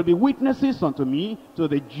 you'll be witnesses unto me, to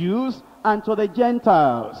the Jews and to the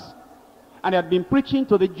Gentiles. And he had been preaching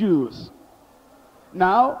to the Jews.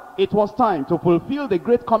 Now, it was time to fulfill the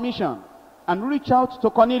Great Commission and reach out to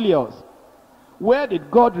Cornelius. Where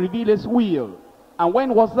did God reveal his will? And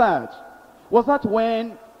when was that? Was that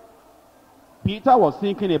when Peter was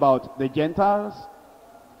thinking about the Gentiles?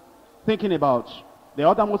 Thinking about the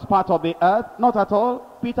uttermost part of the earth? Not at all.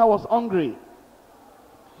 Peter was hungry.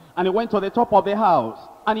 And he went to the top of the house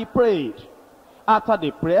and he prayed. After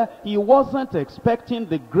the prayer, he wasn't expecting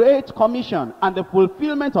the Great Commission and the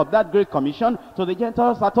fulfillment of that Great Commission to the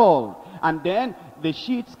Gentiles at all. And then the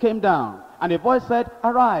sheets came down and a voice said,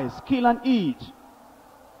 arise, kill and eat.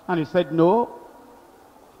 And he said, no.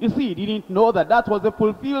 You see, he didn't know that that was the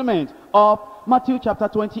fulfillment of Matthew chapter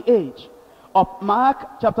 28, of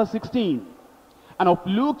Mark chapter 16, and of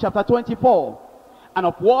Luke chapter 24, and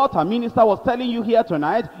of what our minister was telling you here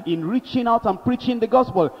tonight in reaching out and preaching the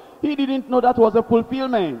gospel. He didn't know that was a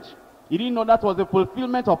fulfillment. He didn't know that was the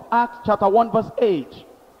fulfillment of Acts chapter 1 verse 8.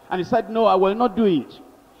 And he said, no, I will not do it.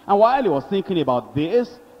 And while he was thinking about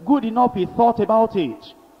this, good enough he thought about it.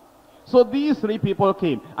 So these three people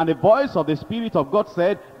came, and the voice of the Spirit of God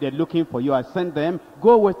said, they're looking for you. I sent them.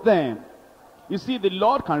 Go with them. You see, the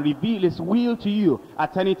Lord can reveal his will to you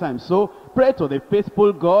at any time. So pray to the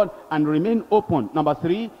faithful God and remain open. Number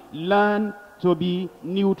 3, learn to be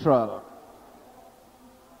neutral.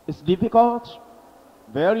 It's difficult,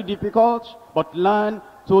 very difficult, but learn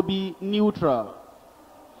to be neutral.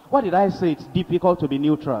 Why did I say it's difficult to be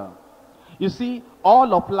neutral? You see,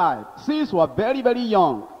 all of life, since we are very, very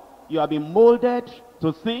young, you have been molded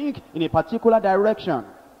to think in a particular direction.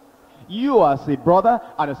 You as a brother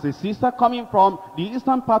and as a sister coming from the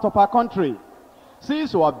eastern part of our country,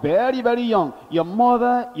 since you are very, very young, your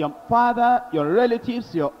mother, your father, your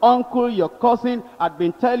relatives, your uncle, your cousin had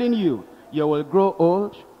been telling you, you will grow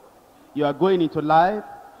old, you are going into life,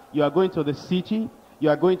 you are going to the city, you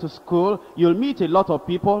are going to school, you'll meet a lot of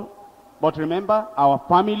people. But remember, our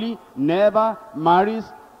family never marries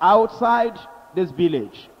outside this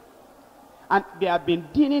village. And they have been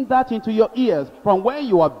digging that into your ears from when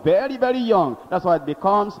you are very, very young. That's why it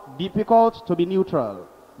becomes difficult to be neutral.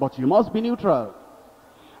 But you must be neutral.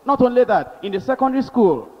 Not only that, in the secondary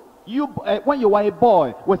school, when you were a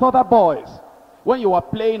boy with other boys, when you were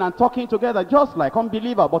playing and talking together just like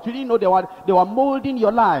unbelievers, but you didn't know they were molding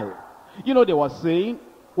your life. You know, they were saying,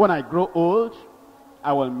 when I grow old,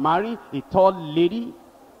 I will marry a tall lady,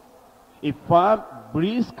 a firm,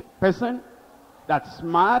 brisk person that's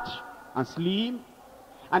smart and slim.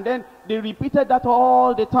 And then they repeated that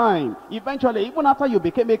all the time. Eventually, even after you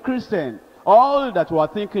became a Christian, all that you are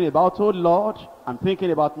thinking about, oh Lord, I'm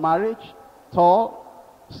thinking about marriage, tall,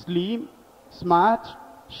 slim, smart,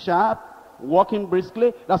 sharp, walking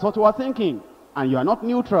briskly. That's what you are thinking. And you are not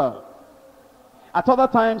neutral. At other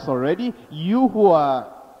times already, you who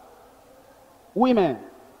are women,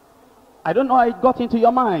 I don't know how it got into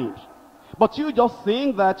your mind, but you just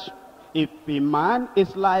think that if a man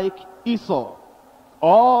is like Esau,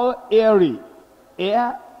 all airy,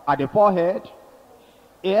 hair at the forehead,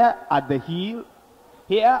 hair at the heel,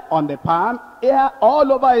 hair on the palm, hair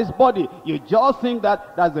all over his body, you just think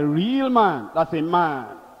that that's a real man, that's a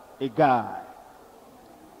man, a guy.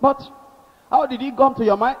 But how did it come to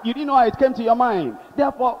your mind? You didn't know how it came to your mind.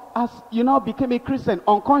 Therefore, as you now became a Christian,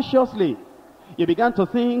 unconsciously, you began to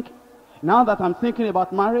think, now that I'm thinking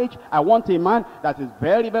about marriage, I want a man that is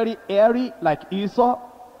very, very airy, like Esau,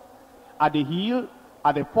 at the heel,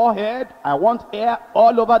 at the forehead. I want hair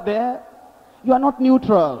all over there. You are not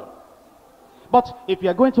neutral. But if you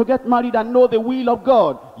are going to get married and know the will of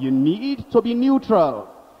God, you need to be neutral,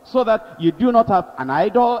 so that you do not have an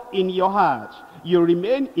idol in your heart. You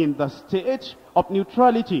remain in the state of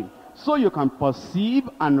neutrality, so you can perceive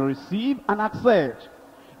and receive and accept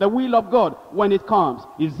the will of God when it comes.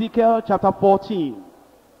 Ezekiel chapter 14,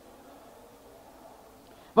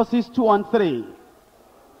 verses 2 and 3.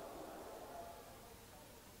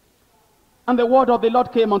 And the word of the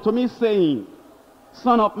Lord came unto me, saying,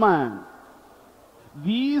 Son of man,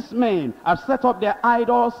 these men have set up their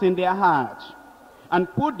idols in their heart,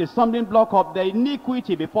 and put the stumbling block of their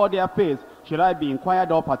iniquity before their face. Should I be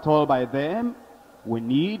inquired of at all by them? We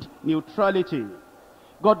need neutrality.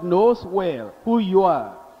 God knows well who you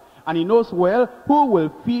are, and he knows well who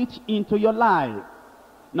will fit into your life.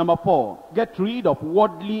 Number 4, get rid of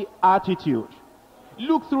worldly attitude.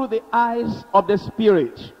 Look through the eyes of the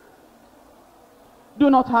Spirit. Do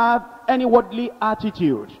not have any worldly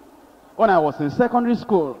attitude. When I was in secondary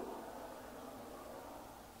school,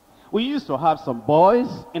 we used to have some boys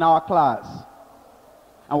in our class,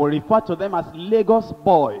 and we refer to them as Lagos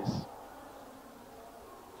boys.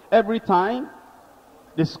 Every time,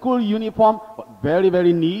 the school uniform was very,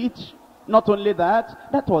 very neat. Not only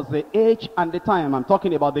that, that was the age and the time. I'm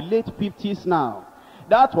talking about the late 50s now.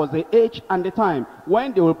 That was the age and the time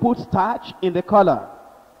when they will put starch in the collar,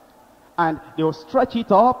 and they will stretch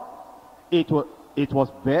it up. It was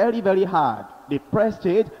very, very hard. They pressed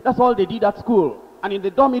it. That's all they did at school. And in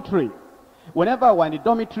the dormitory, whenever we're in the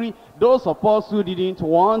dormitory, those of us who didn't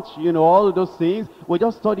want, all those things, we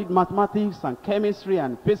just studied mathematics and chemistry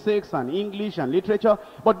and physics and English and literature.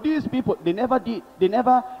 But these people, they never did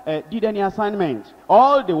any assignment.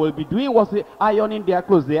 All they will be doing was ironing their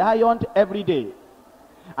clothes. They ironed every day.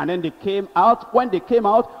 And then they came out. When they came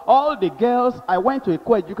out, all the girls, I went to a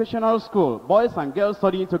co-educational school, boys and girls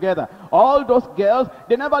studying together. All those girls,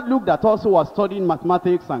 they never looked at us who were studying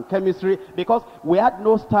mathematics and chemistry, because we had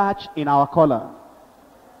no starch in our collar.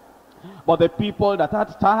 But the people that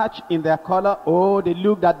had starch in their collar, oh, they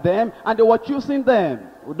looked at them and they were choosing them.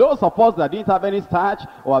 Those of us that didn't have any starch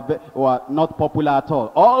were not popular at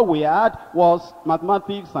all. All we had was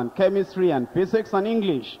mathematics and chemistry and physics and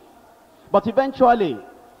English. But eventually,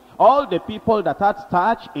 all the people that had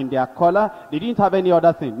starch in their collar, they didn't have any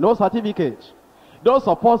other thing, no certificate. Those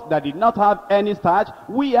of us that did not have any starch,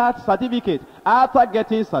 we had certificate. After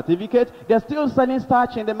getting certificate, they're still selling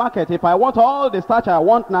starch in the market. If I want all the starch I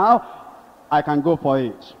want now, I can go for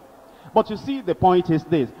it. But you see, the point is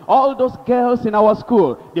this. All those girls in our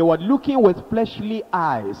school, they were looking with fleshly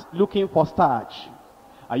eyes, looking for starch.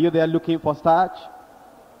 Are you there looking for starch?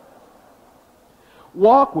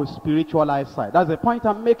 Walk with spiritual eyesight. That's the point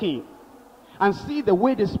I'm making. And see the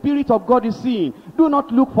way the Spirit of God is seeing. Do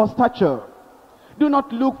not look for stature. Do not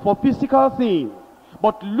look for physical things.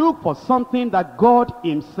 But look for something that God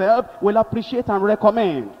himself will appreciate and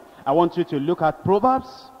recommend. I want you to look at Proverbs.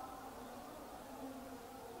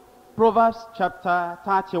 Proverbs chapter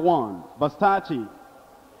 31, verse 30.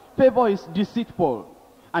 Favor is deceitful,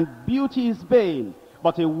 and beauty is vain.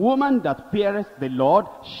 But a woman that feareth the Lord,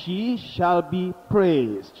 she shall be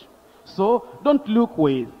praised. So, don't look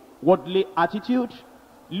with worldly attitude.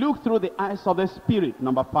 Look through the eyes of the Spirit.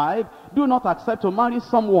 Number 5, do not accept to marry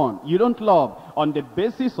someone you don't love on the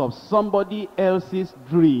basis of somebody else's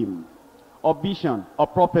dream, or vision, or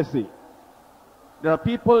prophecy. There are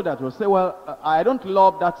people that will say, well, I don't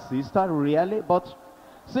love that sister really, but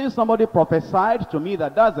since somebody prophesied to me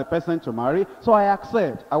that that's the person to marry, so I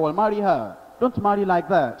accept, I will marry her. Don't marry like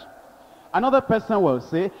that. Another person will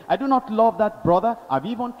say, I do not love that brother. I've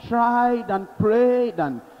even tried and prayed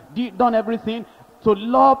and done everything to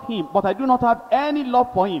love him, but I do not have any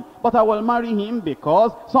love for him. But I will marry him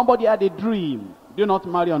because somebody had a dream. Do not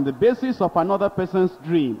marry on the basis of another person's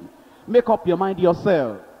dream. Make up your mind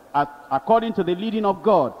yourself, according to the leading of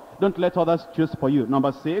God. Don't let others choose for you.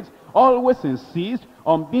 Number 6, always insist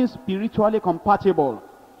on being spiritually compatible.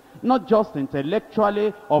 Not just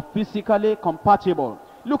intellectually or physically compatible.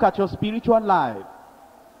 Look at your spiritual life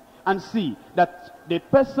and see that the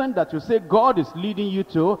person that you say God is leading you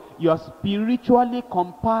to, you are spiritually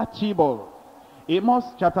compatible. Amos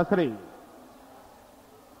chapter 3.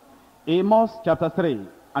 Amos chapter 3,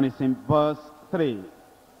 and it's in verse 3.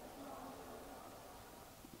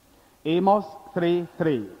 Amos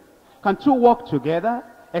 3:3. Can two walk together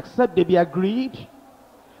except they be agreed?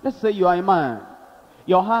 Let's say you are a man.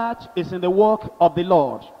 Your heart is in the work of the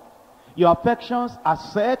Lord. Your affections are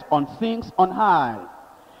set on things on high.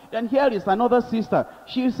 Then here is another sister.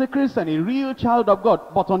 She is a Christian, a real child of God.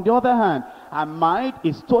 But on the other hand, her mind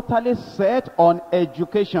is totally set on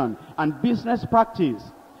education and business practice.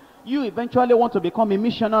 You eventually want to become a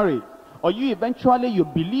missionary. Or you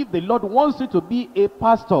believe the Lord wants you to be a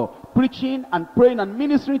pastor, preaching and praying and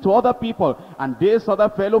ministering to other people. And this other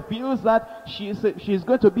fellow feels that she's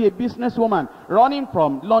going to be a businesswoman, running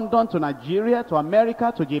from London to Nigeria, to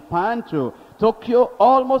America, to Japan, to Tokyo,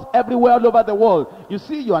 almost everywhere all over the world. You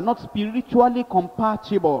see, you are not spiritually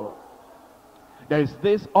compatible. There is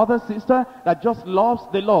this other sister that just loves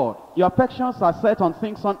the Lord. Your affections are set on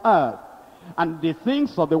things on earth. And the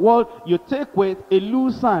things of the world you take with a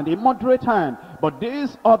loose hand, a moderate hand. But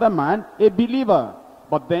this other man, a believer,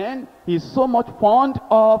 But then he's so much fond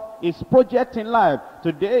of his project in life.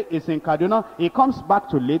 Today he's in Kaduna. He comes back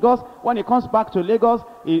to Lagos. When he comes back to Lagos,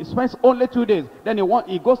 he spends only 2 days. Then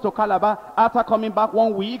he goes to Calabar. After coming back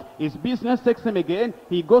 1 week, his business takes him again.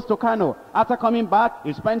 He goes to Kano. After coming back,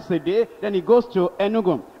 he spends a day. Then he goes to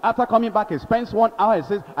Enugu. After coming back, he spends 1 hour. He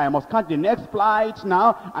says, I must catch the next flight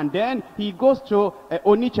now. And then he goes to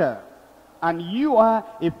Onitsha. And you are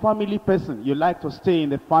a family person. You like to stay in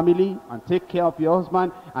the family and take care of your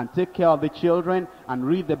husband and take care of the children and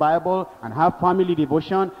read the Bible and have family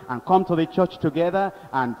devotion and come to the church together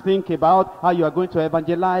and think about how you are going to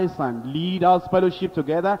evangelize and lead house fellowship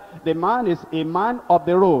together. The man is a man of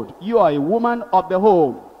the road. You are a woman of the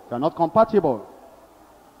home. They are not compatible.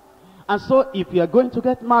 And so if you are going to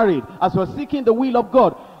get married, as you are seeking the will of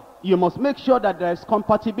God, you must make sure that there is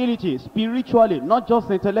compatibility spiritually, not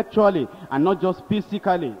just intellectually, and not just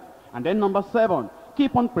physically. And then number 7,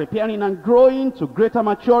 keep on preparing and growing to greater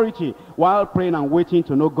maturity while praying and waiting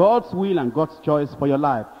to know God's will and God's choice for your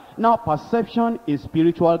life. Now, perception is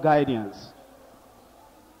spiritual guidance.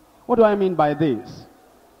 What do I mean by this?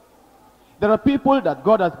 There are people that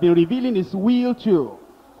God has been revealing his will to,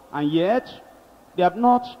 and yet they have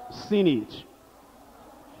not seen it.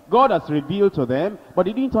 God has revealed to them, but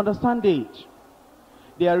they didn't understand it.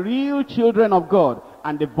 They are real children of God,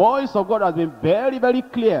 and the voice of God has been very, very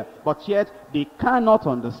clear, but yet they cannot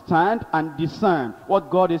understand and discern what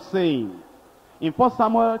God is saying. In 1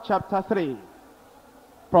 Samuel chapter 3,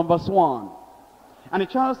 from verse 1, and the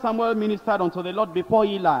child Samuel ministered unto the Lord before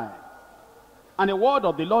Eli. And the word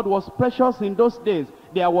of the Lord was precious in those days.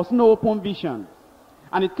 There was no open vision.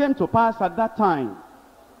 And it came to pass at that time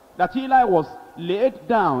that Eli was laid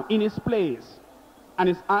down in his place, and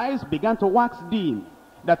his eyes began to wax dim,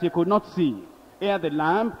 that he could not see. Ere the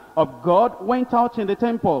Lamb of God went out in the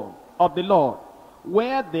temple of the Lord,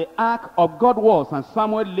 where the ark of God was, and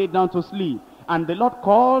Samuel lay down to sleep. And the Lord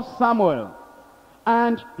called Samuel,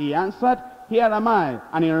 and he answered, Here am I.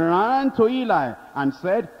 And he ran to Eli and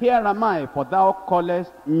said, Here am I, for thou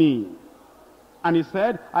callest me. And he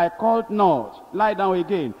said, I called not, lie down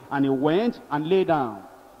again. And he went and lay down.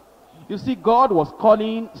 You see, God was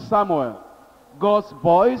calling Samuel. God's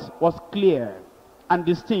voice was clear and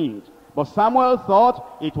distinct. But Samuel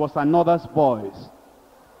thought it was another's voice.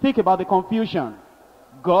 Think about the confusion.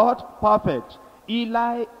 God perfect,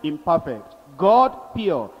 Eli imperfect. God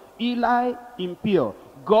pure, Eli impure.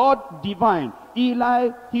 God divine, Eli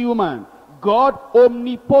human. God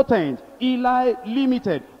omnipotent, Eli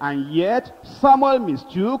limited. And yet Samuel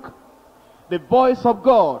mistook the voice of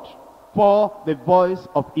God for the voice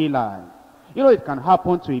of Eli. You know, it can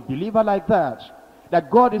happen to a believer like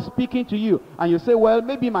that God is speaking to you, and you say, well,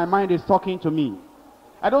 maybe my mind is talking to me.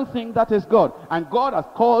 I don't think that is God. And God has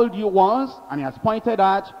called you once, and he has pointed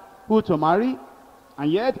at who to marry,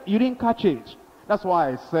 and yet you didn't catch it. That's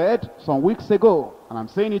why I said some weeks ago, and I'm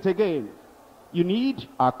saying it again, you need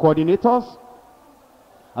our coordinators,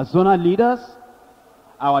 our zonal leaders,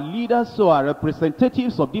 our leaders who are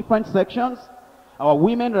representatives of different sections, our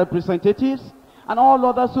women representatives, and all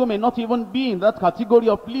others who may not even be in that category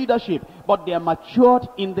of leadership, but they are matured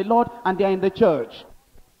in the Lord and they are in the church,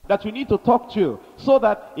 that you need to talk to, so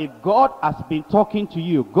that if God has been talking to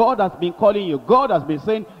you, God has been calling you, God has been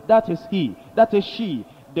saying, that is he, that is she,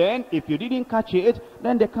 then if you didn't catch it,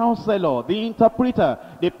 then the counselor, the interpreter,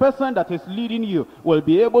 the person that is leading you will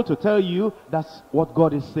be able to tell you, that's what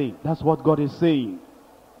God is saying, that's what God is saying.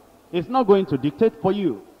 It's not going to dictate for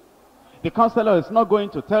you. The counselor is not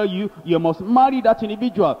going to tell you, you must marry that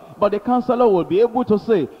individual. But the counselor will be able to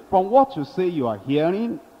say, from what you say you are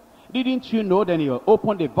hearing, didn't you know? Then he will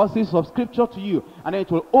open the verses of scripture to you, and then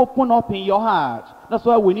it will open up in your heart. That's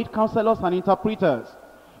why we need counselors and interpreters.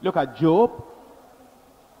 Look at Job,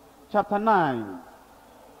 chapter 9,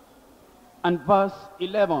 and verse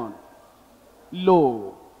 11.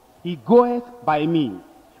 Lo, he goeth by me,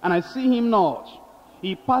 and I see him not.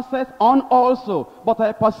 He passeth on also, but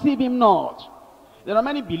I perceive him not. There are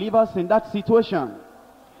many believers in that situation,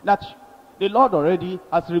 that the Lord already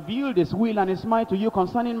has revealed his will and his mind to you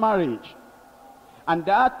concerning marriage. And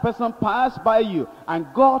that person passed by you, and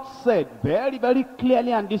God said very, very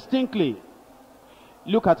clearly and distinctly,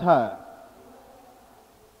 look at her.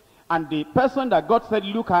 And the person that God said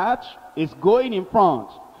look at is going in front.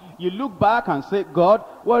 You look back and say, God,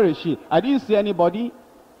 where is she? I didn't see anybody.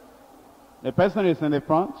 The person is in the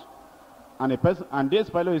front, and this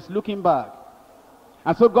fellow is looking back.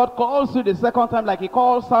 And so God calls you the second time, like he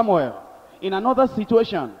called Samuel in another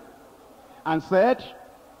situation, and said,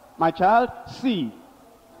 my child, see.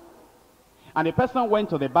 And the person went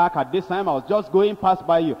to the back at this time. I was just going past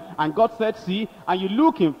by you. And God said, see, and you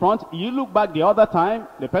look in front, you look back the other time,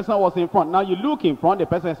 the person was in front. Now you look in front, the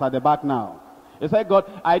person is at the back now. He said,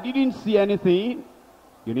 God, I didn't see anything.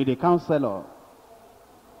 You need a counselor.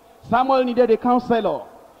 Samuel needed a counselor.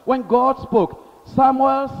 When God spoke,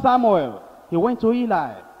 Samuel, Samuel, he went to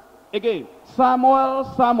Eli. Again,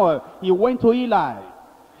 Samuel, Samuel, he went to Eli.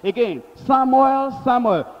 Again, Samuel,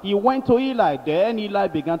 Samuel, he went to Eli. Then Eli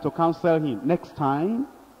began to counsel him. Next time,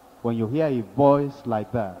 when you hear a voice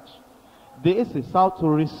like that, this is how to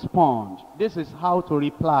respond. This is how to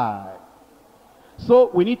reply.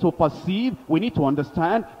 So we need to perceive, we need to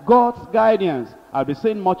understand God's guidance. I'll be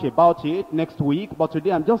saying much about it next week, but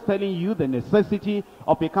today I'm just telling you the necessity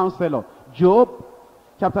of a counselor. Job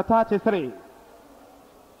chapter 33,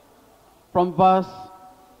 from verse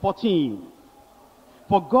 14.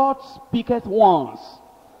 For God speaketh once,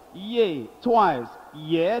 yea, twice,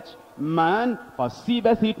 yet man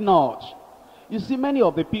perceiveth it not. You see, many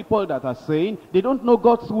of the people that are saying they don't know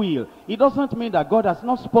God's will, it doesn't mean that God has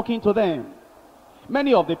not spoken to them.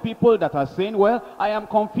 Many of the people that are saying, well, I am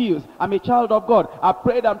confused, I'm a child of God, I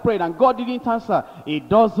prayed and God didn't answer. It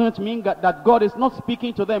doesn't mean that God is not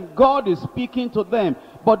speaking to them. God is speaking to them,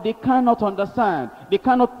 but they cannot understand, they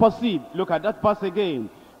cannot perceive. Look at that verse again.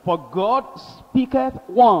 For God speaketh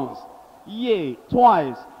once, yea,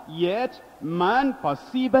 twice, yet man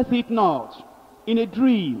perceiveth it not. In a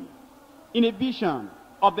dream, in a vision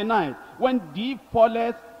of the night, when deep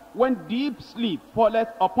sleep falleth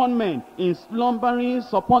upon men, in slumberings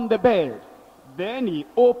upon the bed, then he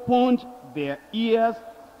opened their ears,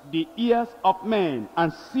 the ears of men,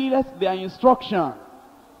 and sealeth their instruction.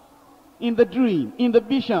 In the dream, in the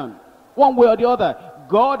vision, one way or the other,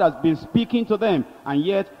 God has been speaking to them, and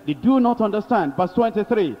yet they do not understand. Verse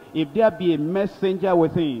 23, if there be a messenger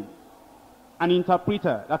with him, an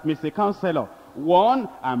interpreter, that means a counselor, one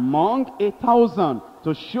among 1,000,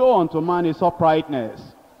 to show unto man his uprightness.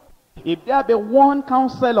 If there be one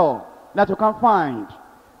counselor that you can find,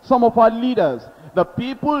 some of our leaders, the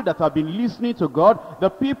people that have been listening to God, the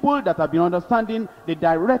people that have been understanding the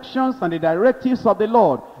directions and the directives of the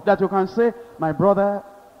Lord, that you can say, my brother,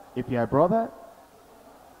 if you're a brother,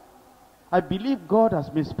 I believe God has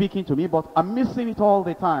been speaking to me, but I'm missing it all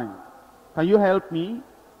the time. Can you help me?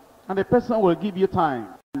 And the person will give you time.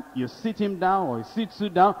 You sit him down, or he sits you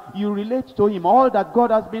down, you relate to him all that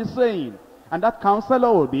God has been saying. And that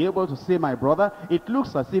counselor will be able to say, my brother, it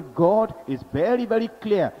looks as if God is very, very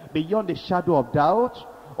clear, beyond the shadow of doubt.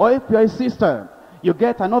 Or if you're a sister, you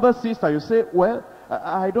get another sister, you say, well,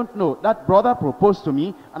 I don't know. That brother proposed to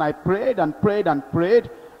me, and I prayed and prayed and prayed,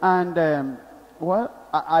 and well,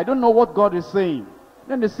 I don't know what God is saying.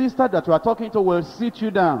 Then the sister that you are talking to will sit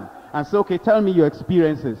you down and say, okay, tell me your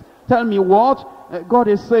experiences. Tell me what God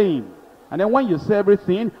is saying. And then when you say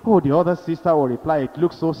everything, oh, the other sister will reply, it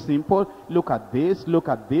looks so simple. Look at this, look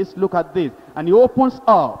at this, look at this. And he opens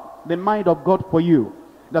up the mind of God for you.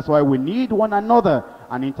 That's why we need one another.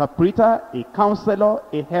 An interpreter, a counselor,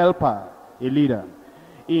 a helper, a leader.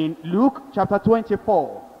 In Luke chapter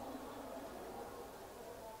 24,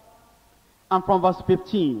 and from verse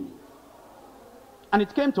 15. And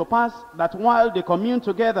it came to pass that while they communed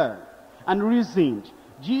together and reasoned,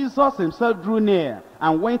 Jesus himself drew near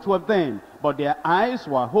and went with them, but their eyes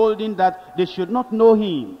were holding that they should not know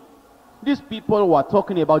him. These people were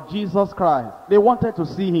talking about Jesus Christ. They wanted to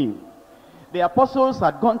see him. The apostles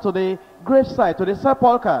had gone to the gravesite, to the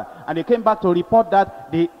sepulchre, and they came back to report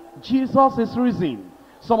that Jesus is risen.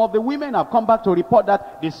 Some of the women have come back to report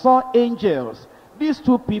that they saw angels. These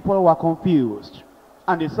two people were confused.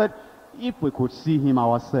 And they said, if we could see him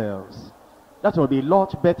ourselves, that would be a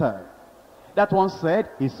lot better. That one said,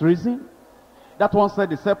 he's risen. That one said,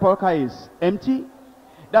 the sepulchre is empty.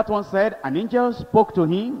 That one said, an angel spoke to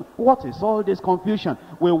him. What is all this confusion?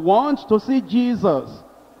 We want to see Jesus.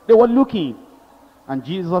 They were looking. And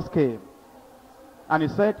Jesus came. And he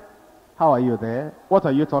said, how are you there? What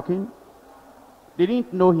are you talking? They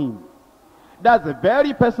didn't know him. That's the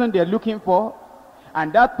very person they're looking for.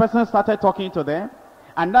 And that person started talking to them.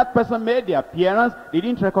 And that person made the appearance they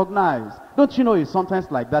didn't recognize. Don't you know it's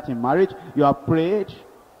sometimes like that in marriage? You have prayed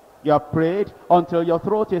until your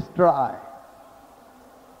throat is dry.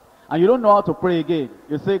 And you don't know how to pray again.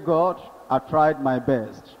 You say, God, I've tried my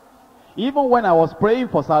best. Even when I was praying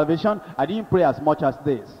for salvation, I didn't pray as much as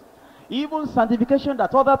this. Even sanctification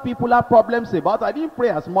that other people have problems about, I didn't pray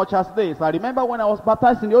as much as this. I remember when I was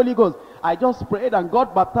baptized in the Holy Ghost, I just prayed and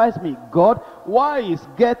God baptized me. God, why is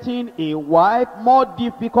getting a wife more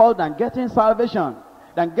difficult than getting salvation,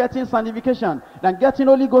 than getting sanctification, than getting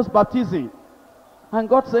Holy Ghost baptism? And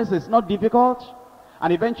God says it's not difficult.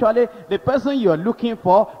 And eventually, the person you are looking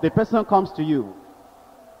for, the person comes to you.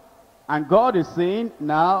 And God is saying,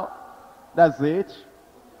 now, that's it.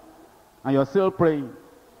 And you're still praying.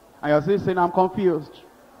 And you're still saying, I'm confused.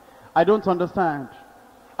 I don't understand.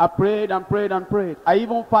 I prayed and prayed and prayed. I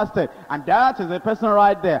even fasted. And that is the person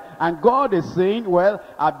right there. And God is saying, well,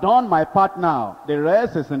 I've done my part now. The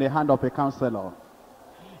rest is in the hand of a counselor.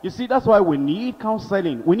 You see, that's why we need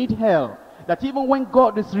counseling. We need help. That even when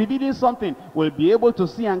God is revealing something, we'll be able to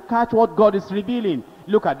see and catch what God is revealing.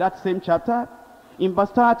 Look at that same chapter in verse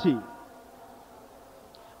 30.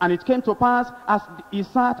 And it came to pass, as he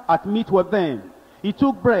sat at meat with them, he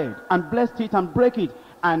took bread and blessed it and brake it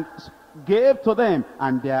and gave to them,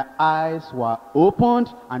 and their eyes were opened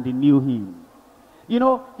and they knew him. You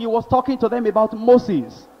know, he was talking to them about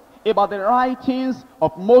Moses, about the writings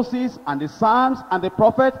of Moses and the Psalms and the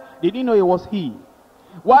prophet. They didn't know it was he.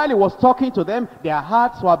 While he was talking to them, their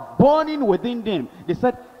hearts were burning within them. They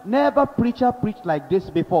said, never preacher preached like this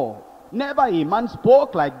before. Never a man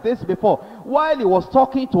spoke like this before. While he was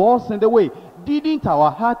talking to us in the way, didn't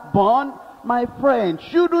our heart burn? My friend,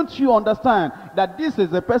 shouldn't you understand that this is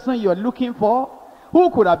the person you're looking for? Who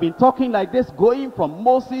could have been talking like this, going from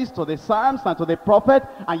Moses to the Psalms and to the prophet,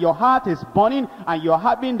 and your heart is burning, and you're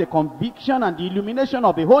having the conviction and the illumination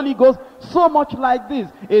of the Holy Ghost so much like this?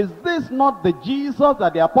 Is this not the Jesus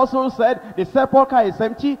that the apostles said, the sepulchre is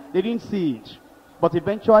empty? They didn't see it. But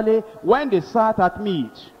eventually, when they sat at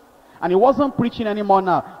meat, and he wasn't preaching anymore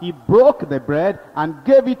now, he broke the bread and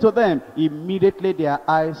gave it to them. Immediately their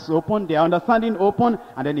eyes opened, their understanding opened,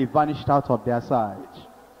 and then he vanished out of their sight.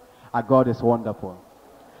 Our God is wonderful.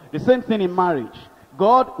 The same thing in marriage.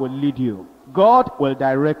 God will lead you. God will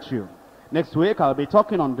direct you. Next week I'll be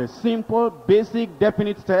talking on the simple, basic,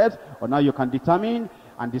 definite steps, but now you can determine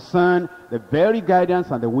and discern the very guidance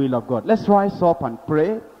and the will of God. Let's rise up and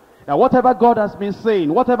pray that whatever God has been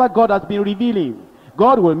saying, whatever God has been revealing,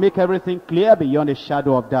 God will make everything clear beyond a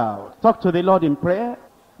shadow of doubt. Talk to the Lord in prayer,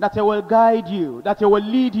 that he will guide you, that he will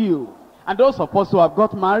lead you. And those of us who have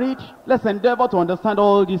got married, let's endeavor to understand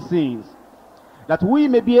all these things, that we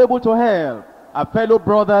may be able to help our fellow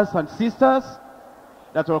brothers and sisters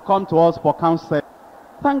that will come to us for counsel.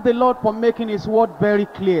 Thank the Lord for making his word very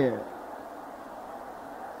clear.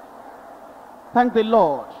 Thank the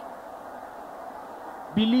Lord.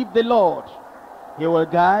 Believe the Lord. He will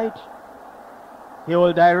guide. He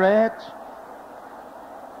will direct.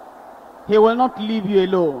 He will not leave you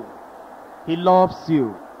alone. He loves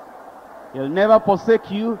you. He'll never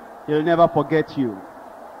forsake you. He'll never forget you.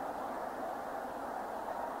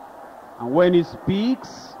 And when he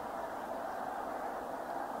speaks,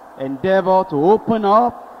 endeavor to open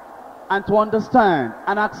up and to understand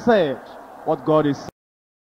and accept what God is saying.